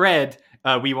want bread,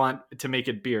 we want to make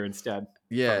it beer instead.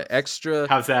 Yeah, extra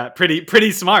How's that?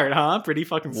 Pretty smart, huh? Pretty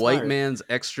fucking smart. white man's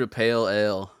extra pale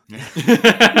ale.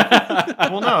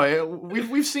 Well, no,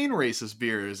 we've seen racist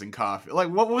beers and coffee. Like,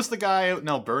 what was the guy out in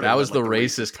Alberta? That was like, the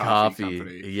racist coffee.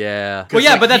 company? Yeah. Well,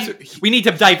 yeah, like, but that's we need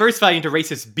to diversify into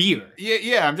racist beer.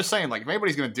 Yeah. I'm just saying, like, if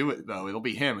anybody's gonna do it though, it'll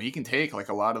be him. He can take like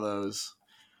a lot of those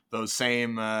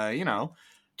same,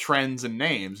 trends and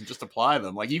names and just apply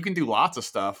them. Like, you can do lots of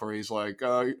stuff where he's like,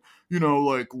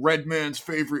 like red man's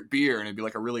favorite beer, and it'd be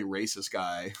like a really racist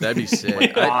guy. That'd be sick.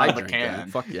 Like, I on the drink can. that.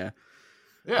 Fuck yeah.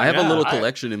 Yeah, I have a little I-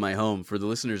 collection in my home. For the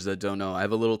listeners that don't know, I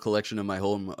have a little collection in my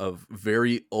home of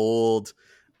very old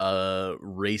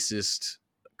racist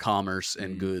commerce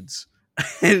and goods.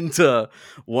 And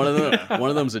one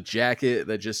of them's a jacket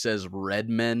that just says Red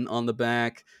Men on the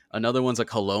back. Another one's a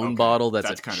cologne Okay, bottle that's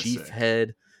that's a kinda chief sick.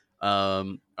 head.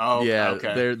 Oh, Yeah,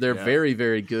 okay. they're Yeah. very,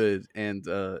 very good. And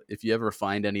if you ever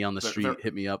find any on the They're- street, they're-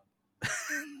 hit me up.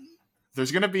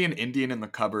 There's gonna be an Indian in the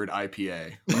cupboard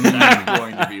IPA. That's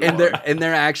going to be And one.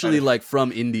 they're actually like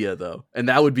from India though, and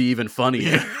that would be even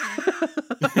funnier.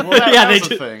 Well, that, Yeah, that they was the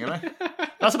ju- thing. And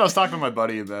that's what I was talking to my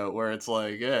buddy about, where it's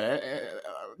like,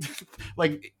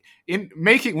 like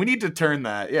we need to turn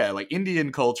that, like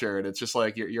Indian culture, and it's just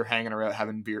like you're hanging around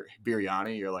having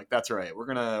biryani. You're like, that's right.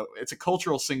 It's a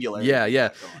cultural singularity. Yeah.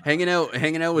 going on.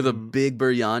 hanging out with a Mhm. big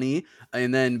biryani,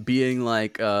 and then being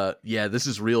like, this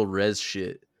is real res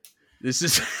shit. This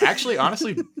is Actually,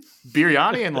 honestly,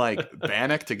 biryani and like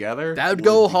bannock together, that would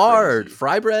go be hard. crazy.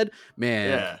 Fry bread, man.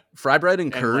 Yeah. Fry bread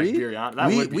and And, curry. like, biryani, that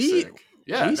we would be we sick.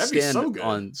 Yeah, we that'd be stand so good.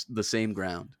 on the same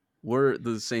ground. We're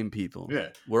the same people. Yeah.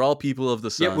 We're all people of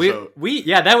the sun.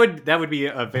 Yeah, that would be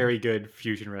a very good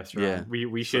fusion restaurant. Yeah.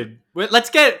 We should let's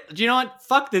get. Do you know what?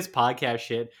 Fuck this podcast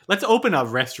shit. Let's open a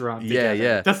restaurant. Yeah, together.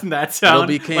 yeah. Doesn't that sound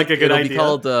like a good it'll idea? be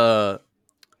called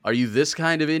are you this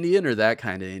kind of Indian or that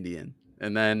kind of Indian?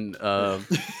 And then and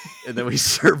then we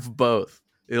serve both.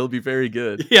 It'll be very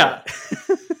good. Yeah.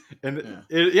 And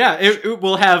it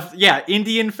will have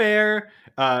Indian fare,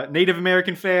 Native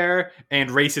American fare,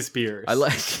 and racist beers. I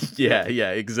like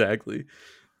yeah, exactly.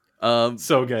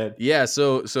 So good. Yeah,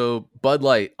 so Bud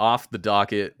Light off the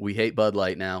docket. We hate Bud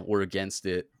Light now. We're against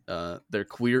it. They're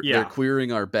Yeah.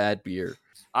 queering our bad beer.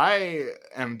 I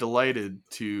am delighted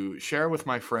to share with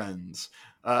my friends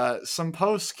some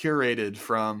posts curated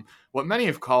from what many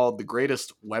have called the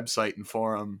greatest website and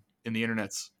forum in the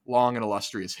internet's long and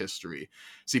illustrious history.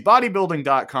 See,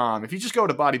 bodybuilding.com, if you just go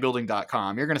to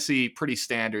bodybuilding.com, you're going to see pretty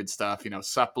standard stuff,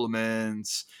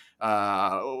 supplements,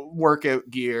 workout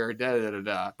gear,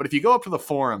 da-da-da-da. But if you go up to the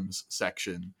forums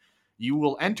section, you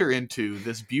will enter into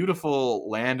this beautiful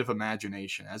land of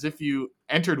imagination, as if you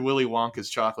entered Willy Wonka's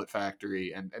chocolate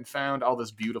factory and found all this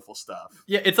beautiful stuff.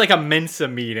 Yeah, it's like a Mensa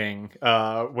meeting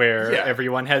where Yeah.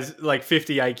 everyone has like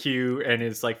 50 IQ and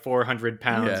is like 400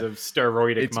 pounds Yeah. of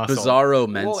steroidic It's muscle. Bizarro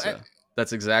Mensa. Well,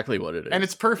 That's exactly what it is. And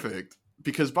it's perfect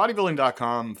because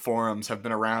bodybuilding.com forums have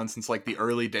been around since like the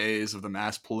early days of the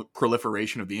mass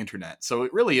proliferation of the internet. So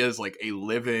it really is like a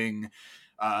living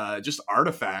just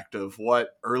artifact of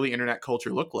what early internet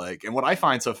culture looked like. And what I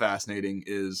find so fascinating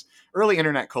is early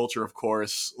internet culture, of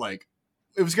course, like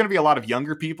it was going to be a lot of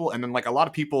younger people and then like a lot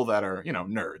of people that are,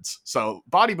 nerds. So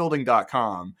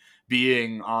bodybuilding.com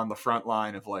being on the front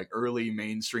line of like early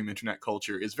mainstream internet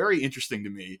culture is very interesting to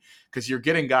me because you're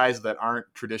getting guys that aren't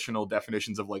traditional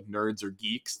definitions of like nerds or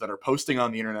geeks that are posting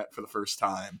on the internet for the first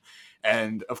time.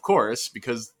 And of course,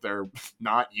 because they're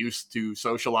not used to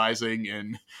socializing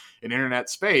in an internet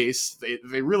space,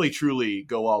 they really truly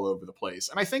go all over the place.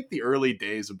 And I think the early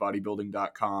days of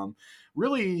bodybuilding.com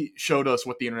really showed us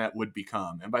what the internet would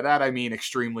become. And by that, I mean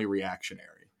extremely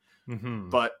reactionary. Mhm.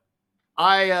 But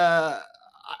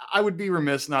I would be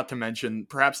remiss not to mention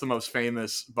perhaps the most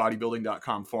famous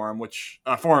bodybuilding.com forum,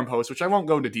 forum post, which I won't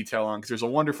go into detail on because there's a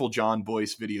wonderful John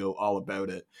Boyce video all about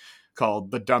it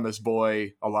called "The Dumbest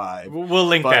Boy Alive." We'll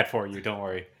link But- that for you. Don't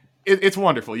worry. It's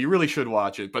wonderful. You really should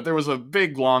watch it. But there was a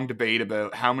big, long debate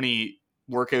about how many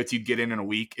workouts you'd get in a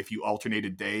week if you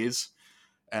alternated days.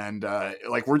 And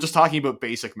we're just talking about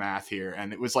basic math here.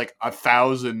 And it was like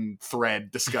 1,000-thread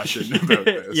discussion about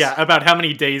this. Yeah, about how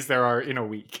many days there are in a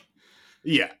week.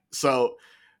 Yeah. So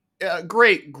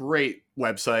great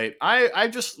website. I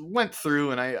just went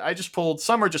through and I just pulled,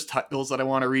 some are just titles that I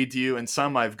want to read to you, and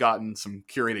some I've gotten some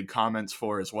curated comments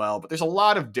for as well. But there's a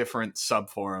lot of different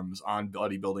subforums on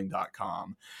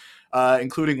bodybuilding.com,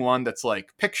 including one that's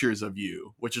like pictures of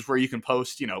you, which is where you can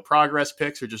post, progress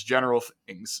pics or just general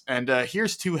things. And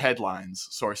here's 2 headlines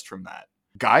sourced from that.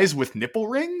 guys with nipple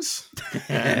rings.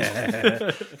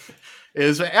 And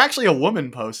is actually a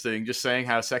woman posting just saying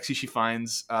how sexy she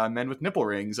finds men with nipple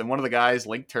rings. And one of the guys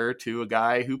linked her to a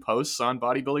guy who posts on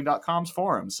bodybuilding.com's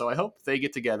forums. So I hope they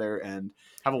get together and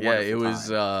have a wonderful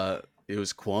time. It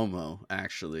was Cuomo,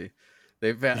 actually.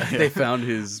 They found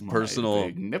his My personal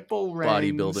big nipple rings.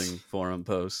 bodybuilding forum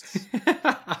posts.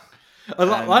 A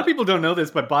lot of people don't know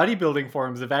this, but bodybuilding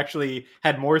forums have actually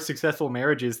had more successful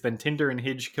marriages than Tinder and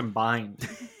Hinge combined.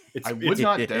 I would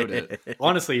not doubt it.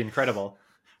 Honestly incredible.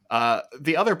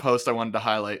 The other post I wanted to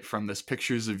highlight from this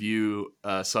Pictures of You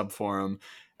subforum,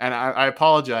 and I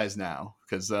apologize now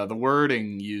because the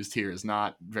wording used here is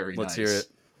not very Let's nice. hear it.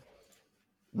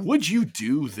 Would you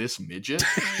do this, midget?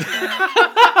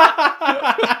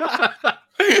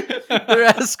 They're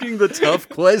asking the tough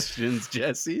questions,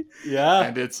 Jesse. Yeah.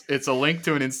 And it's a link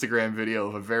to an Instagram video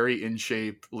of a very in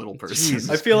shape little person. Jesus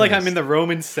I feel like I'm Christ. in the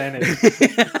Roman Senate.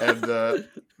 And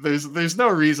there's no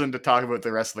reason to talk about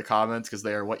the rest of the comments because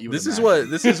they are what you would This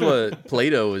imagine. is what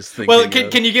Plato is thinking. Well, of.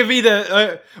 can you give me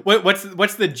the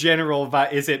what's the general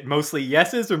vibe? Is it mostly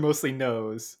yeses or mostly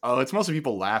nos? Oh, it's mostly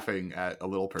people laughing at a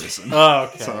little person. Oh,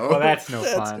 okay. So- Well, that's no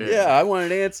fun. Yeah, I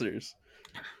wanted answers.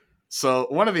 So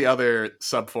one of the other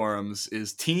subforums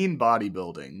is teen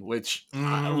bodybuilding, which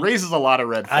Mm. raises a lot of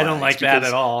red flags. I don't like that because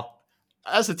at all.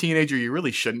 As a teenager, you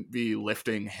really shouldn't be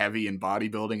lifting heavy in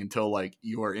bodybuilding until like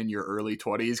you are in your early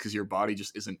 20s because your body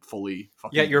just isn't fully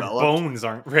fucking Yeah, your developed. bones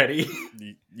aren't ready.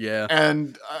 Yeah.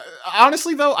 And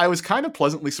honestly, though, I was kind of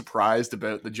pleasantly surprised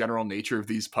about the general nature of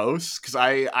these posts because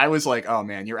I was like, oh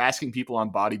man, you're asking people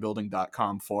on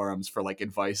bodybuilding.com forums for like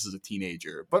advice as a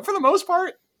teenager. But for the most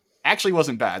part, actually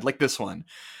wasn't bad. Like this one.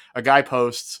 A guy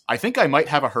posts, I think I might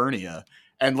have a hernia.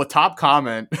 And the top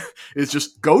comment is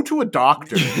just, go to a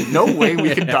doctor. No way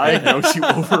we can diagnose you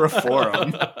over a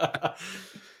forum.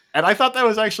 And I thought that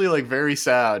was actually like very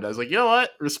sad. I was like, you know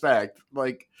what? Respect.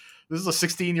 Like, this is a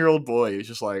 16-year-old boy who's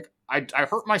just like, I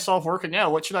hurt myself working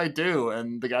out. What should I do?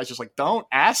 And the guy's just like, don't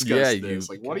ask Yeah, us you- this.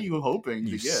 Like, what are you hoping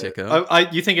You to get?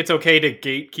 sicko. You think it's okay to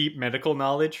gatekeep medical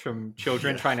knowledge from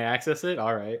children trying to access it?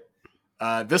 All right.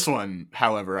 This one,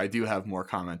 however, I do have more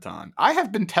comment on. I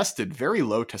have been tested very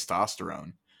low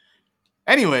testosterone.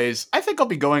 Anyways, I think I'll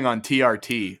be going on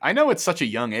TRT. I know it's such a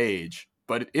young age,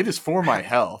 but it is for my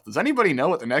health. Does anybody know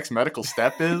what the next medical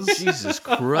step is? Jesus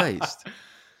Christ.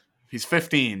 He's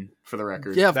 15, for the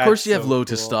record. Yeah, of That's course you have so low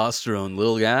cool. testosterone,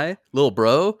 little guy. Little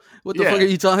bro. What the Yeah. fuck are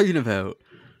you talking about?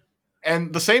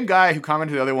 And the same guy who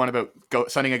commented the other one about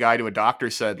sending a guy to a doctor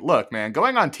said, look, man,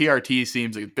 going on TRT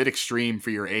seems a bit extreme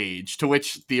for your age. To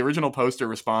which the original poster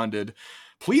responded,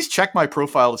 please check my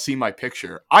profile to see my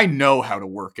picture. I know how to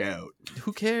work out.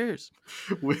 Who cares?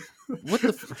 What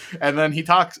the And then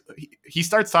he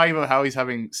starts talking about how he's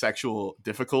having sexual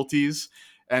difficulties.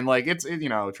 And like, it's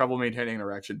trouble maintaining an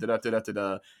erection.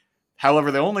 Da-da-da-da-da-da.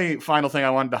 However, the only final thing I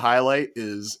wanted to highlight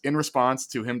is in response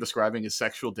to him describing his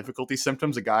sexual difficulty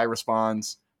symptoms, a guy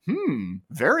responds,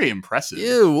 very impressive.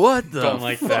 Ew, what the Don't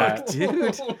like fuck, that. dude?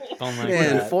 Don't like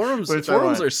Man, that. forums Which I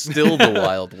forums like. are still the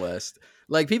Wild West.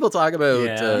 Like, people talk about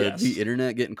Yeah. Yes. the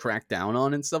internet getting cracked down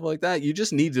on and stuff like that. You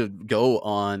just need to go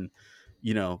on,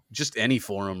 just any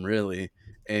forum, really.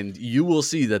 And you will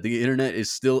see that the internet is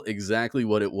still exactly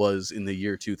what it was in the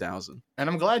year 2000. And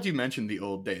I'm glad you mentioned the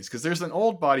old days because there's an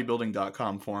old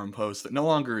bodybuilding.com forum post that no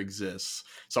longer exists.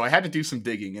 So I had to do some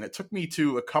digging, and it took me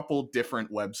to a couple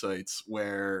different websites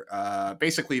where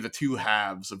basically the two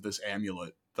halves of this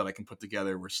amulet that I can put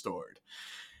together were stored.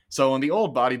 So in the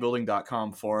old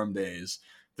bodybuilding.com forum days,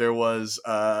 there was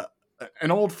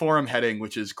an old forum heading,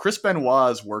 which is Chris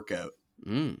Benoit's workout.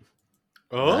 Mm.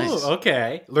 Oh, Nice.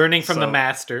 okay. Learning from the So-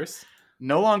 masters.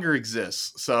 No longer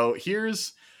exists. So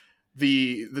here's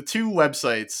the two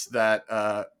websites that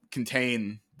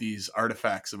contain these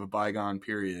artifacts of a bygone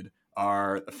period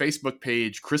are the Facebook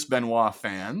page Chris Benoit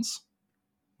Fans,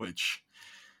 which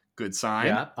good sign,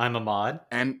 Yeah, I'm a mod.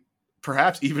 and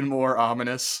perhaps even more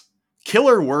ominous,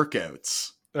 Killer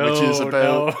Workouts, which is Oh,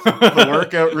 about no. the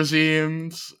workout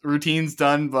routines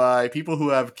done by people who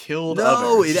have killed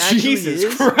No, others. it actually Jesus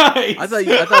is? Christ. I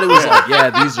thought it was like,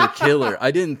 yeah, these are killer.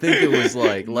 I didn't think it was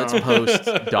like, let's No. post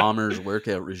Dahmer's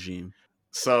workout regime.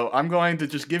 So I'm going to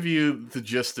just give you the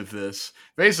gist of this.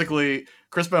 Basically,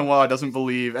 Chris Benoit doesn't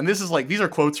believe, and this is like, these are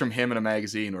quotes from him in a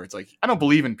magazine where it's like, I don't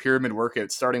believe in pyramid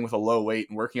workouts starting with a low weight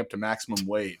and working up to maximum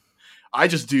weight. I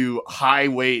just do high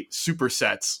weight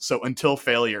supersets, so until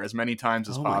failure as many times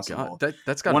as Oh possible. my god,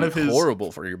 that's got One to of be his-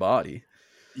 horrible for your body.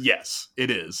 Yes,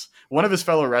 it is. One of his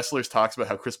fellow wrestlers talks about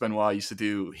how Chris Benoit used to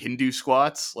do Hindu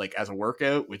squats, like as a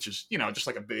workout, which is, just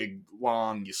like a big,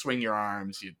 long, you swing your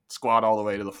arms, you squat all the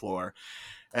way to the floor.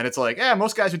 And it's like, yeah,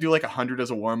 most guys would do like 100 as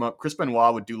a warm up. Chris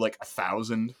Benoit would do like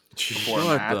 1,000 before a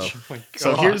What match. Oh my God.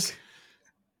 So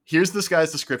here's this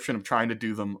guy's description of trying to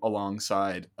do them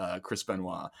alongside Chris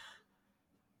Benoit.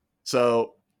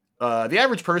 So the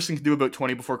average person can do about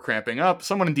 20 before cramping up.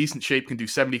 Someone in decent shape can do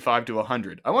 75 to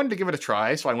 100. I wanted to give it a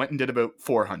try, so I went and did about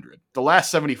 400. The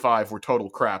last 75 were total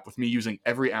crap, with me using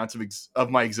every ounce of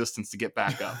my existence to get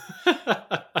back up.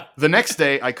 The next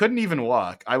day, I couldn't even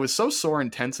walk. I was so sore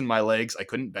and tense in my legs, I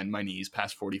couldn't bend my knees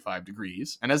past 45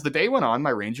 degrees. And as the day went on, my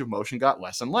range of motion got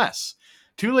less and less.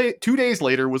 2 days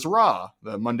later was Raw,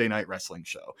 the Monday Night Wrestling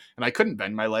show, and I couldn't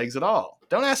bend my legs at all.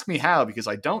 Don't ask me how, because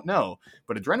I don't know,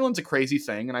 but adrenaline's a crazy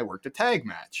thing, and I worked a tag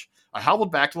match. I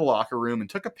hobbled back to the locker room and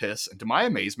took a piss, and to my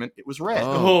amazement, it was red.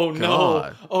 Oh, no.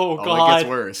 God. Oh, It God. gets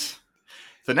worse.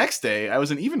 The next day, I was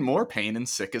in even more pain and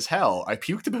sick as hell. I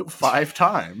puked about 5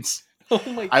 times. Oh,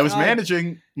 my God. I was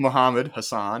managing Muhammad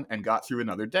Hassan and got through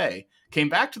another day. Came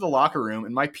back to the locker room,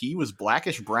 and my pee was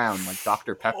blackish brown like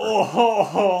Dr. Pepper.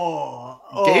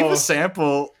 Gave a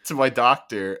sample to my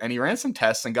doctor, and he ran some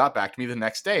tests and got back to me the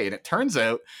next day. And it turns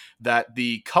out that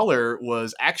the color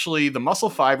was actually the muscle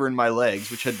fiber in my legs,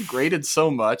 which had degraded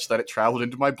so much that it traveled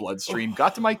into my bloodstream,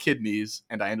 got to my kidneys,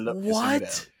 and I ended up pissing it out.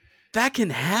 What? That can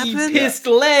He happen? pissed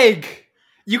leg.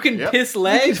 You can Yep. piss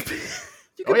leg?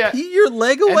 You can Oh, yeah. pee your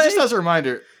leg And away? just as a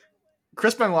reminder,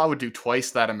 Chris Benoit would do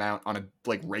twice that amount on a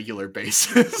regular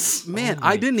basis. Man, Oh my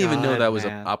I didn't even know God, that was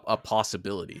man. a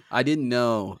possibility. I didn't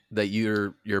know that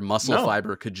your muscle No.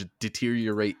 fiber could just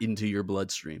deteriorate into your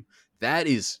bloodstream. That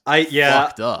is Yeah.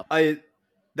 fucked up.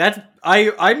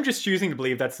 I'm just choosing to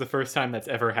believe that's the first time that's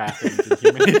ever happened in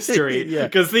human history. Yeah.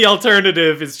 Because the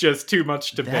alternative is just too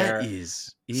much to That bear.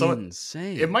 is So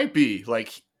insane. It might be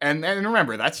like, and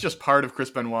remember, that's just part of Chris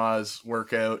Benoit's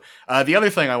workout. The other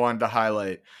thing I wanted to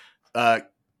highlight,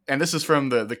 and this is from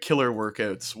the Killer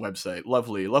Workouts website,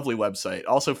 lovely website.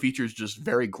 Also features just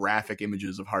very graphic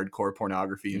images of hardcore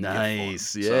pornography. In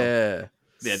Nice, GIF form. So, yeah.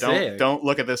 yeah, Sick. don't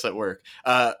look at this at work.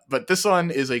 But this one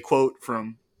is a quote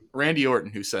from Randy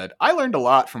Orton, who said, "I learned a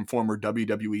lot from former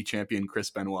WWE champion Chris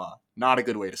Benoit." Not a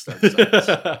good way to start the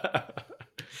sentence.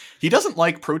 He doesn't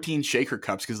like protein shaker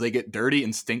cups because they get dirty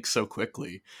and stink so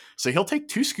quickly. So he'll take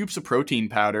 2 scoops of protein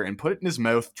powder and put it in his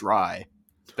mouth dry.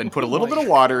 Then put a little my bit of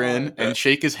water God. in and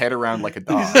shake his head around like a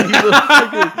dog.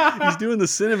 He's doing the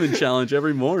cinnamon challenge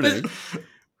every morning.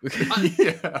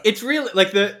 Yeah. It's really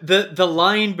like the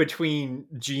line between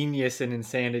genius and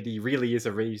insanity really is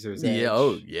a razor's edge. Yeah,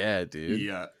 oh yeah, dude.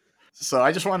 Yeah. So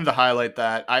I just wanted to highlight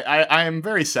that. I am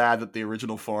very sad that the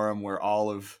original forum where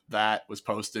all of that was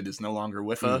posted is no longer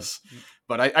with us.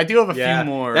 But I do have a few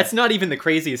more. That's not even the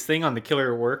craziest thing on the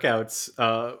Killer Workouts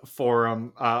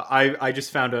forum. I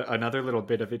just found another little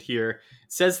bit of it here.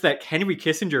 It says that Henry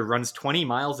Kissinger runs 20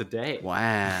 miles a day.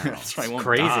 Wow. That's why I won't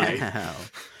crazy. die. Wow.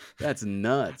 That's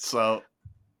nuts. So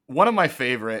one of my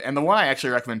favorite, and the one I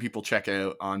actually recommend people check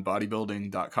out on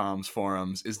bodybuilding.com's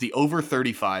forums, is the over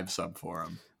 35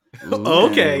 subforum.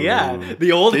 Okay, yeah.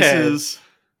 The old This head. is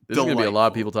There's going to be a lot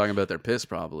of delightful. people talking about their piss,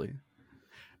 probably.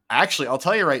 Actually, I'll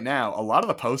tell you right now, a lot of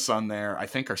the posts on there I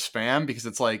think are spam because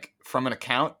it's like from an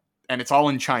account and it's all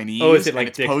in Chinese. Oh, is it and like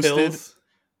it's dick posted? pills?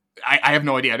 I have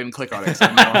no idea. I didn't click on it. 'Cause I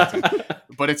didn't want to.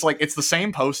 But it's like it's the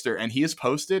same poster, and he has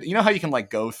posted. You know how you can like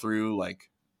go through like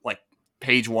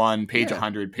page 1, page Yeah.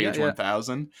 100, page Yeah.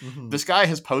 1000. Mhm. This guy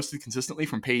has posted consistently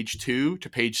from page 2 to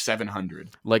page 700,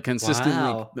 Like consistently.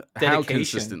 Wow. How Dedication.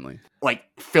 consistently? like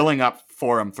filling up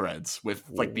forum threads with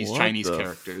like these What Chinese the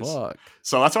characters. Fuck?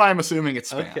 So that's why I'm assuming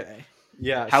it's spam. Okay.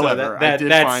 Yeah. However, so that I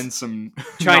did that's find some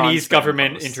Chinese non-spam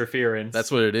government posts. interference.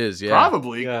 That's what it is, yeah.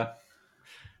 Probably. Yeah.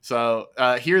 So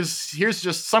here's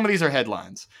just some of these are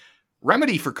headlines.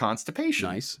 Remedy for constipation.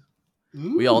 Nice.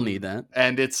 We all need that.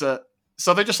 And it's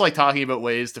so they're just like talking about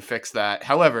ways to fix that.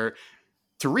 However,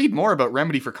 to read more about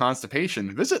remedy for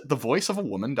constipation, visit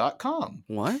thevoiceofawoman.com,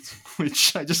 What?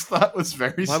 which I just thought was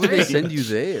very Why would they strange. send you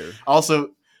there?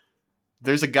 Also,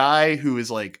 there's a guy who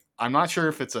is like, I'm not sure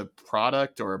if it's a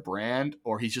product or a brand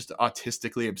or he's just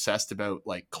autistically obsessed about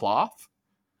like cloth,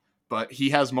 but he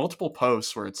has multiple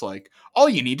posts where it's like, all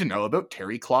you need to know about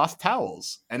terry cloth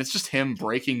towels. And it's just him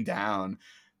breaking down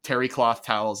terry cloth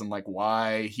towels and like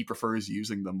why he prefers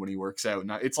using them when he works out.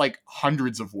 Now it's like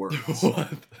hundreds of words.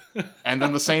 What? And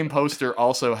then the same poster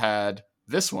also had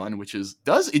this one, which is,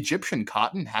 does Egyptian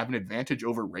cotton have an advantage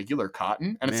over regular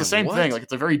cotton? And it's the Man, same what? thing. Like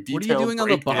it's a very What detailed are you doing on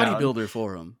the breakdown. bodybuilder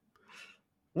forum?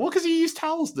 Well, because you use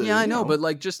towels to, Yeah, I you know, but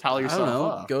like just towel I yourself don't know,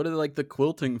 up. go to like the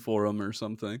quilting forum or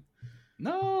something.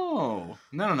 No.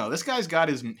 This guy's got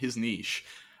his niche.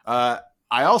 I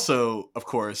also, of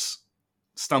course,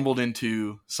 stumbled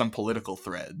into some political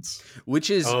threads. Which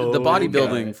is Oh, the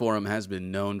bodybuilding okay. forum has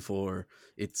been known for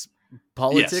its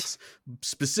politics,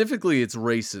 specifically its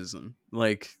racism.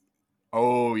 Like,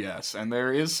 Oh yes, and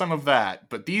there is some of that,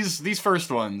 but these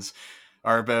first ones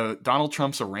are about Donald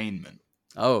Trump's arraignment.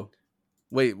 oh,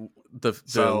 wait, the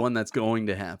So- one that's going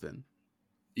to happen.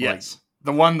 Yes,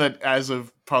 the one that, as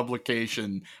of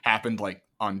publication, happened like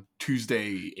on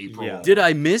Tuesday, April. Yeah. Did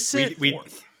I miss it? We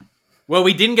 4th. well,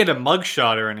 we didn't get a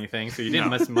mugshot or anything, so you didn't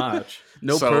No. miss much.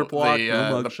 No So perp walk, the,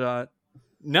 no the- mugshot.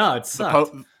 No, it The,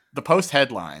 sucked. the post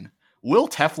headline: Will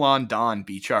Teflon Don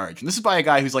be charged? And this is by a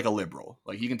guy who's like a liberal.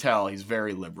 Like you can tell, he's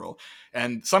very liberal.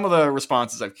 And some of the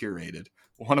responses I've curated.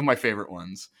 One of my favorite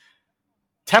ones: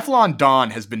 Teflon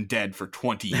Don has been dead for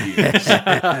 20 years.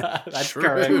 That's True.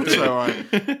 correct.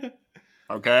 So,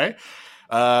 Okay.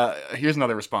 Here's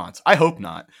another response. I hope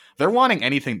not. They're wanting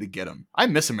anything to get him. I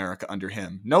miss America under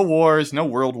him. No wars, no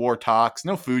World War talks,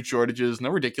 no food shortages, no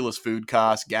ridiculous food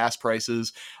costs, gas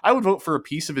prices. I would vote for a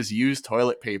piece of his used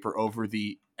toilet paper over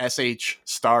the SH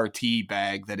Star T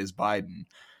bag that is Biden.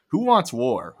 Who wants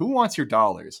war? Who wants your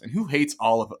dollars? And who hates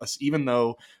all of us, even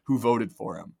though who voted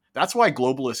for him? That's why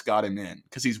globalists got him in,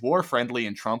 because he's war friendly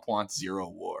and Trump wants zero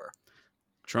war.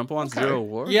 Trump wants Okay. zero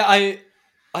war? Yeah,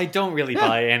 I don't really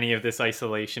buy any of this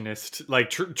isolationist,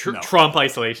 like No. Trump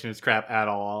isolationist crap at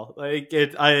all. Like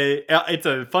it's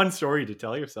a fun story to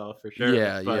tell yourself for sure.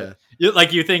 Yeah,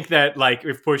 but you think that like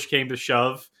if push came to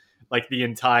shove, like the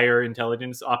entire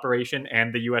intelligence operation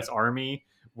and the U.S. Army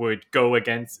would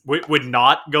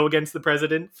not go against the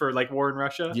president for like war in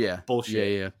Russia. Yeah.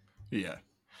 Bullshit. Yeah. Yeah.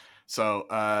 So,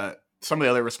 some of the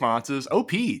other responses. OP,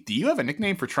 do you have a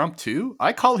nickname for Trump too?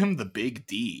 I call him the Big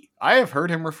D. I have heard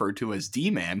him referred to as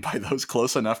D-Man by those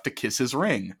close enough to kiss his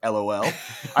ring. LOL.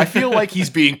 I feel like he's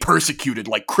being persecuted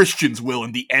like Christians will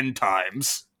in the end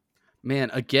times.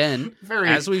 Man, again, Very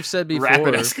as we've said before,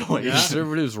 rapid escalation.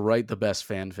 conservatives write the best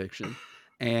fan fiction.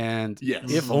 And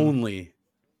Yes. if only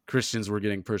Christians were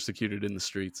getting persecuted in the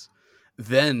streets,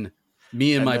 then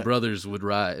me and And my the- brothers would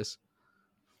rise.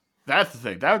 That's the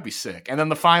thing. That would be sick. And then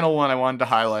the final one I wanted to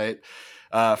highlight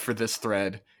for this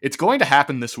thread. It's going to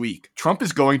happen this week. Trump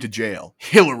is going to jail.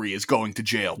 Hillary is going to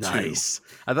jail too. Nice.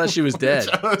 I thought she was dead.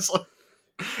 I was like-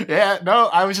 yeah, no,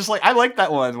 I was just like, I like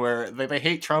that one where they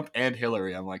hate Trump and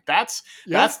Hillary. I'm like, that's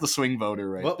the swing voter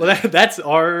right Well, there. that's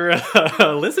our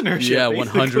listenership. Yeah,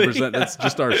 basically. 100%. That's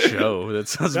just our show.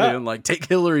 That's us Yeah. being like, take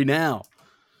Hillary now.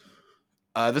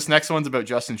 This next one's about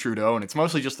Justin Trudeau, and it's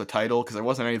mostly just the title because there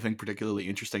wasn't anything particularly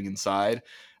interesting inside.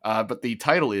 But the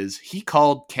title is, he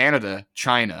called Canada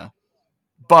China,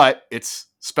 but it's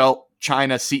spelt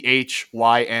China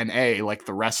Chyna, like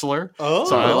the wrestler. Oh,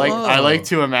 So I Oh. like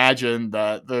to imagine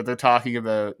that they're talking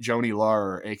about Joni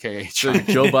Laurer, aka So China.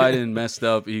 Joe Biden messed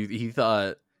up. He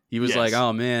thought, he was Yes. like,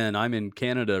 oh man, I'm in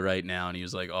Canada right now. And he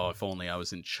was like, oh, if only I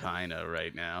was in China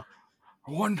right now.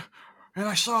 And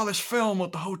I saw this film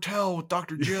at the hotel with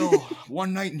Dr. Jill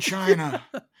one night in China.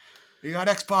 You got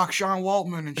Xbox Sean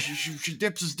Waltman, and she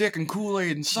dips his dick in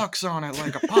Kool-Aid and sucks on it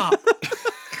like a pop.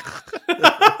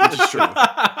 It's true.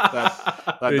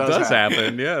 That It does does happen.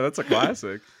 happen. Yeah, that's a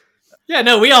classic. Yeah,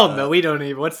 no, we all know. We don't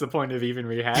even. What's the point of even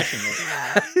rehashing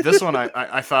it? This one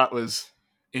I thought was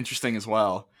interesting as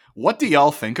well. What do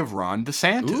y'all think of Ron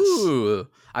DeSantis? Ooh,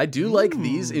 I do like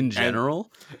these in general.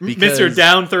 because- Mr.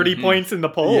 Down 30 Mhm. points in the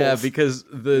polls. Yeah, because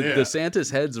the Yeah.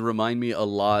 DeSantis heads remind me a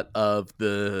lot of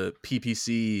the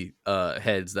PPC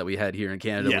heads that we had here in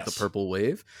Canada with Yes. the purple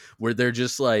wave, where they're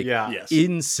just like yeah. Yes.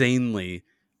 insanely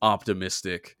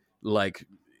optimistic, like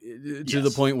to the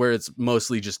Yes. point where it's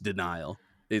mostly just denial.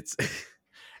 It's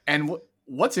And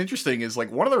what's interesting is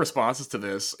like one of the responses to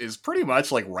this is pretty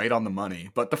much like right on the money.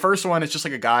 But the first one is just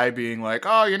like a guy being like,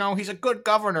 oh, he's a good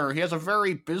governor. He has a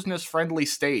very business friendly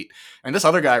state. And this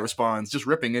other guy responds, just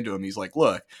ripping into him. He's like,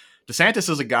 look, DeSantis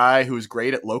is a guy who is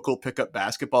great at local pickup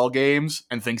basketball games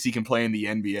and thinks he can play in the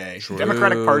NBA. True. The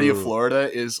Democratic Party of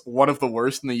Florida is one of the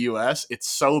worst in the U.S. It's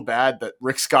so bad that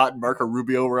Rick Scott and Marco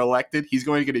Rubio were elected. He's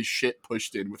going to get his shit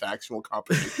pushed in with actual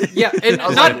competition. Yeah, and I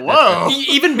was not like, whoa.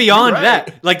 even beyond Right.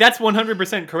 that. Like that's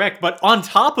 100% correct. But on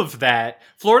top of that,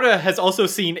 Florida has also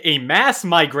seen a mass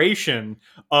migration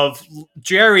of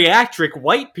geriatric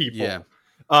white people. Yeah.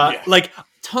 Yeah. Like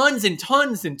tons and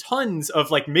tons and tons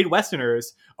of like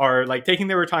Midwesterners are like taking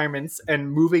their retirements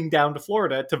and moving down to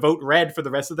Florida to vote red for the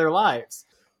rest of their lives.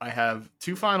 I have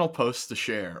two final posts to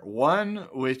share. One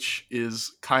which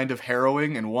is kind of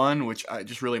harrowing, and one which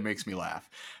just really makes me laugh.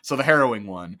 So the harrowing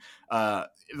one,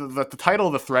 the title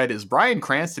of the thread is Bryan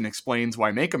Cranston explains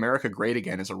why "Make America Great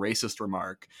Again" is a racist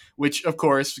remark, which of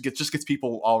course just gets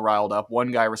people all riled up.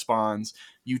 One guy responds,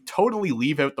 "You totally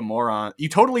leave out the moron. You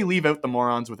totally leave out the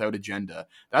morons without agenda.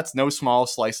 That's no small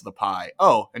slice of the pie.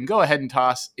 Oh, and go ahead and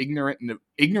toss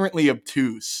ignorantly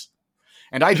obtuse."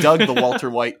 And I dug the Walter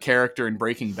White character in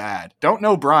Breaking Bad. Don't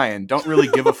know Brian. Don't really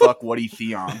give a fuck what he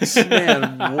theons.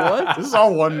 Man, what? This is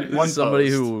all one Somebody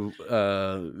post.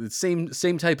 who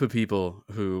same type of people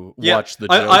who Yeah, watch the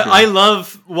Joker. I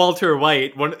love Walter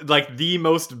White, the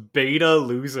most beta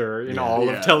loser in all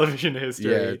Yeah. of television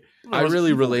history. Yeah. I Most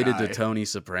really evil related guy. to Tony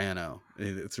Soprano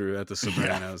throughout The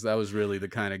Sopranos. That was really the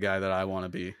kind of guy that I want to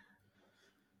be.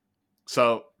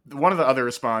 So one of the other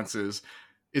responses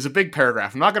is a big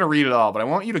paragraph. I'm not going to read it all, but I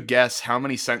want you to guess how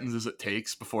many sentences it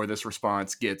takes before this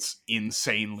response gets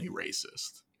insanely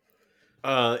racist.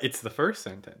 It's the first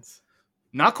sentence.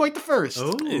 Not quite the first.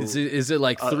 Oh, Is it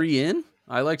like 3 in?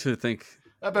 I like to think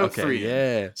About okay, 3.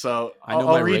 Yeah. So I know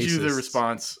I'll my read you the racists.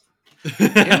 response.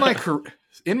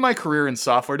 In my career in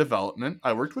software development,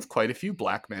 I worked with quite a few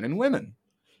black men and women.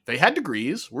 They had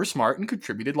degrees, were smart, and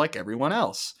contributed like everyone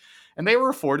else. And they were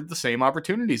afforded the same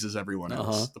opportunities as everyone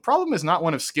else. The problem is not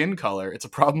one of skin color, it's a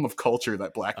problem of culture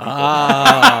that black people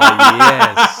Ah,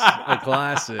 yes. A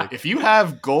classic. If you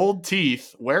have gold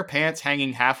teeth, wear pants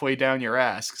hanging halfway down your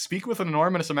ass, speak with an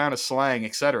enormous amount of slang,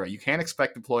 etc., you can't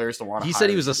expect employers to want to He hire said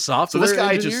he was you. a software this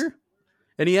guy engineer?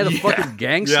 And he had a Yeah. fucking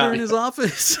gangster Yeah. in his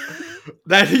office?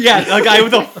 a guy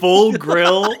with a full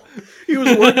grill. He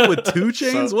was working with 2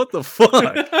 Chainz? So- What the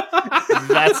fuck?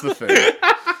 That's the thing.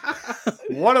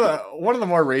 One of the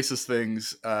more racist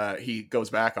things he goes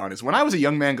back on is when I was a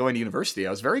young man going to university, I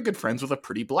was very good friends with a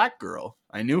pretty black girl.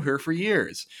 I knew her for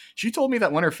years. She told me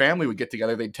that when her family would get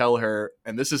together, they'd tell her,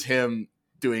 and this is him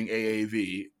doing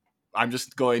AAV. I'm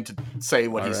just going to say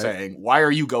what All he's right. saying. Why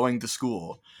are you going to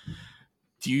school?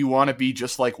 Do you want to be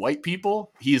just like white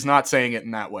people? He's not saying it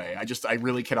in that way. I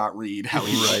really cannot read how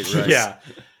he Right. Yeah.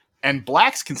 And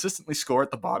blacks consistently score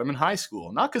at the bottom in high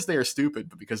school, not because they are stupid,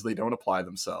 but because they don't apply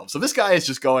themselves. So this guy is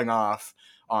just going off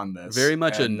on this. Very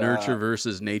much and, a nurture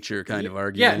versus nature kind of Yeah,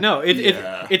 argument. no,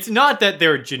 Yeah. it's not that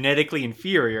they're genetically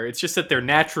inferior. It's just that they're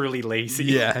naturally lazy.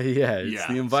 Yeah. It's Yeah.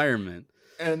 the environment.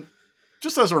 And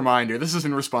just as a reminder, this is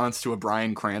in response to a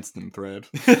Bryan Cranston thread.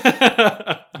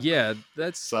 Yeah,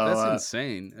 that's So,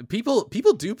 insane. People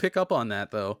do pick up on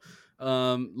that though.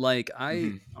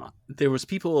 There was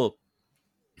people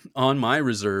on my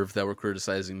reserve that were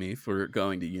criticizing me for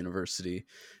going to university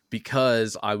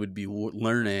because I would be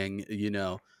learning,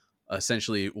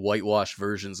 essentially whitewashed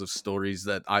versions of stories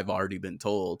that I've already been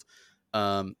told.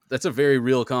 That's a very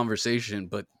real conversation,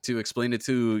 but to explain it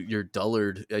to your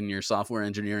dullard in your software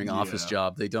engineering office Yeah.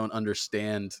 job, they don't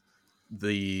understand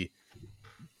the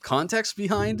context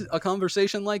behind a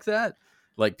conversation like that.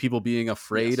 Like people being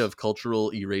afraid Yes. of cultural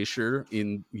erasure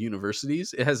in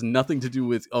universities. It has nothing to do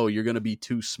with, oh, you're going to be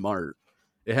too smart.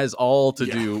 It has all to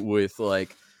Yeah. do with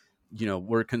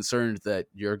we're concerned that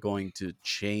you're going to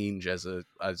change as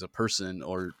a person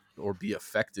or be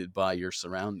affected by your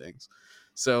surroundings.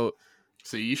 So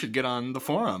So you should get on the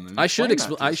forum. And I should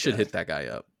explain that to I this should guy. hit that guy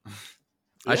up.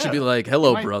 I should Yeah. be like, He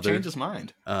 "Hello, might brother." Change his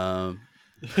mind. Oh,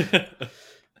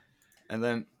 And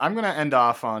then I'm going to end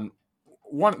off on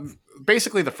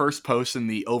basically the first post in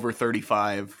the Over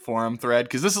 35 forum thread,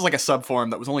 because this is like a sub forum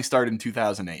that was only started in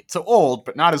 2008. So old,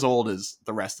 but not as old as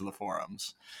the rest of the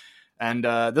forums. And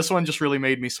this one just really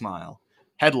made me smile.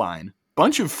 Headline: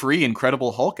 Bunch of free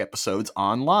Incredible Hulk episodes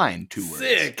online. 2 words.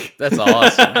 Sick. That's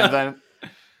awesome. And then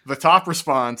the top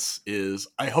response is,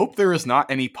 I hope there is not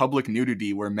any public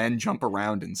nudity where men jump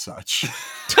around and such.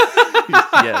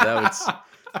 Yeah, that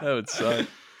would suck.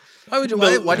 Why do you the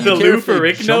care Lou if they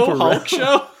Ferrigno jump Hulk around?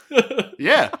 show?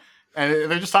 Yeah. And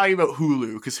they're just talking about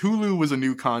Hulu, because Hulu was a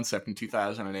new concept in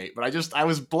 2008. But I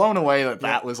was blown away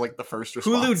that was like the first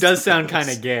response. Hulu does to sound this. kind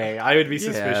of gay. I would be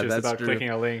Yeah, suspicious that's about true.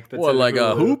 clicking a link. That What, says like a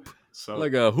Hulu. hoop? So,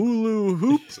 Like a Hulu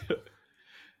hoop?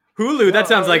 Hulu, that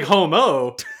sounds like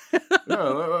homo.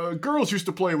 girls used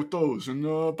to play with those in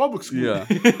public school. Yeah.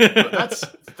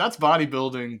 That's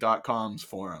bodybuilding.com's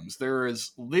forums. There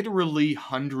is literally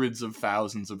hundreds of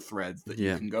thousands of threads that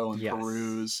Yeah. you can go and Yes.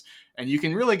 peruse, and you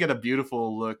can really get a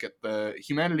beautiful look at the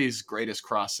humanity's greatest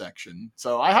cross section.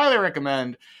 So I highly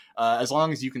recommend, as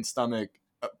long as you can stomach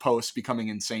posts becoming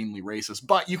insanely racist,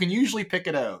 but you can usually pick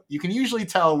it out. You can usually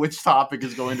tell which topic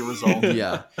is going to result. in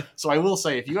Yeah. that. So I will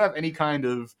say, if you have any kind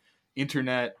of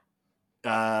internet,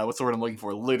 what's the word I'm looking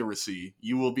for? Literacy,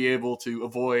 you will be able to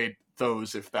avoid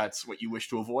those if that's what you wish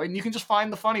to avoid. And you can just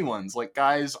find the funny ones, like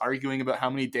guys arguing about how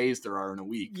many days there are in a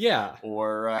week. Yeah.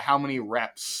 Or how many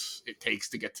reps it takes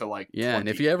to get to like 20, And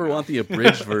if you ever want the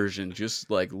abridged version, just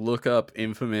like look up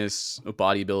infamous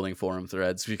bodybuilding forum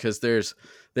threads, because there's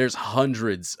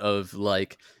hundreds of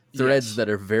like threads Yes. that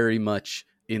are very much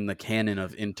in the canon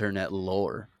of internet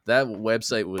lore. That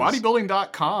website was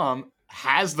bodybuilding.com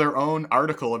has their own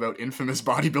article about infamous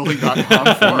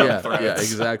bodybuilding.com forum yeah, threads. yeah,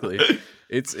 exactly.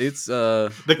 It's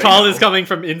The call is coming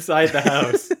from inside the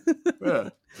house.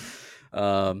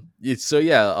 Yeah. so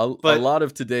yeah, a But- lot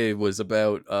of today was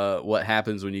about what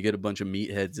happens when you get a bunch of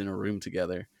meatheads in a room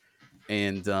together.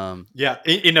 And Yeah,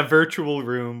 in a virtual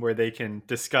room where they can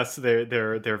discuss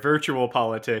their virtual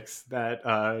politics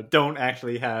that don't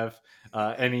actually have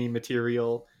any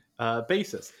material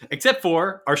basis, except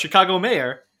for our Chicago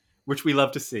mayor, which we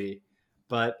love to see.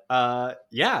 But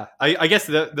yeah, I guess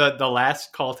the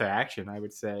last call to action, I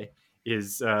would say,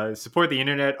 is support the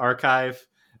Internet Archive.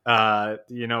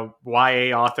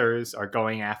 YA authors are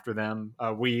going after them.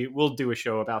 We will do a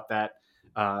show about that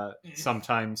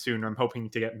sometime soon. I'm hoping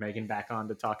to get Megan back on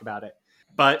to talk about it.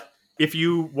 But if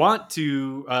you want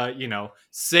to,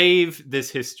 save this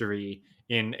history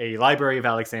in a Library of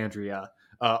Alexandria,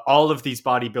 all of these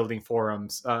bodybuilding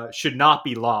forums should not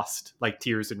be lost like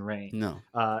tears in rain. no,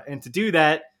 And to do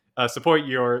that, support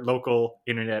your local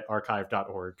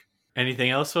internetarchive.org. Anything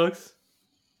else, folks?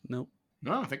 nope.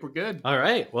 No, I think we're good. All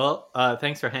right. Well,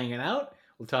 thanks for hanging out.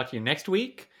 We'll talk to you next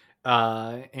week.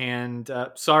 And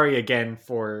sorry again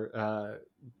for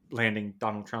landing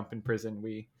Donald Trump in prison.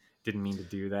 We didn't mean to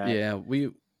do that.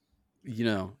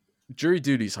 Yeah, jury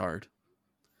duty's hard.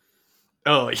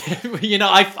 Oh, yeah.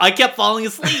 I kept falling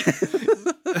asleep.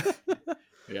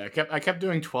 Yeah, I kept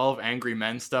doing 12 Angry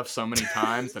Men stuff so many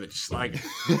times that it just like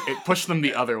it pushed them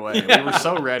the other way. We were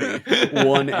so ready.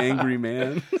 One angry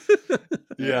man.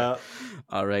 Yeah.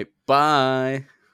 All right, bye.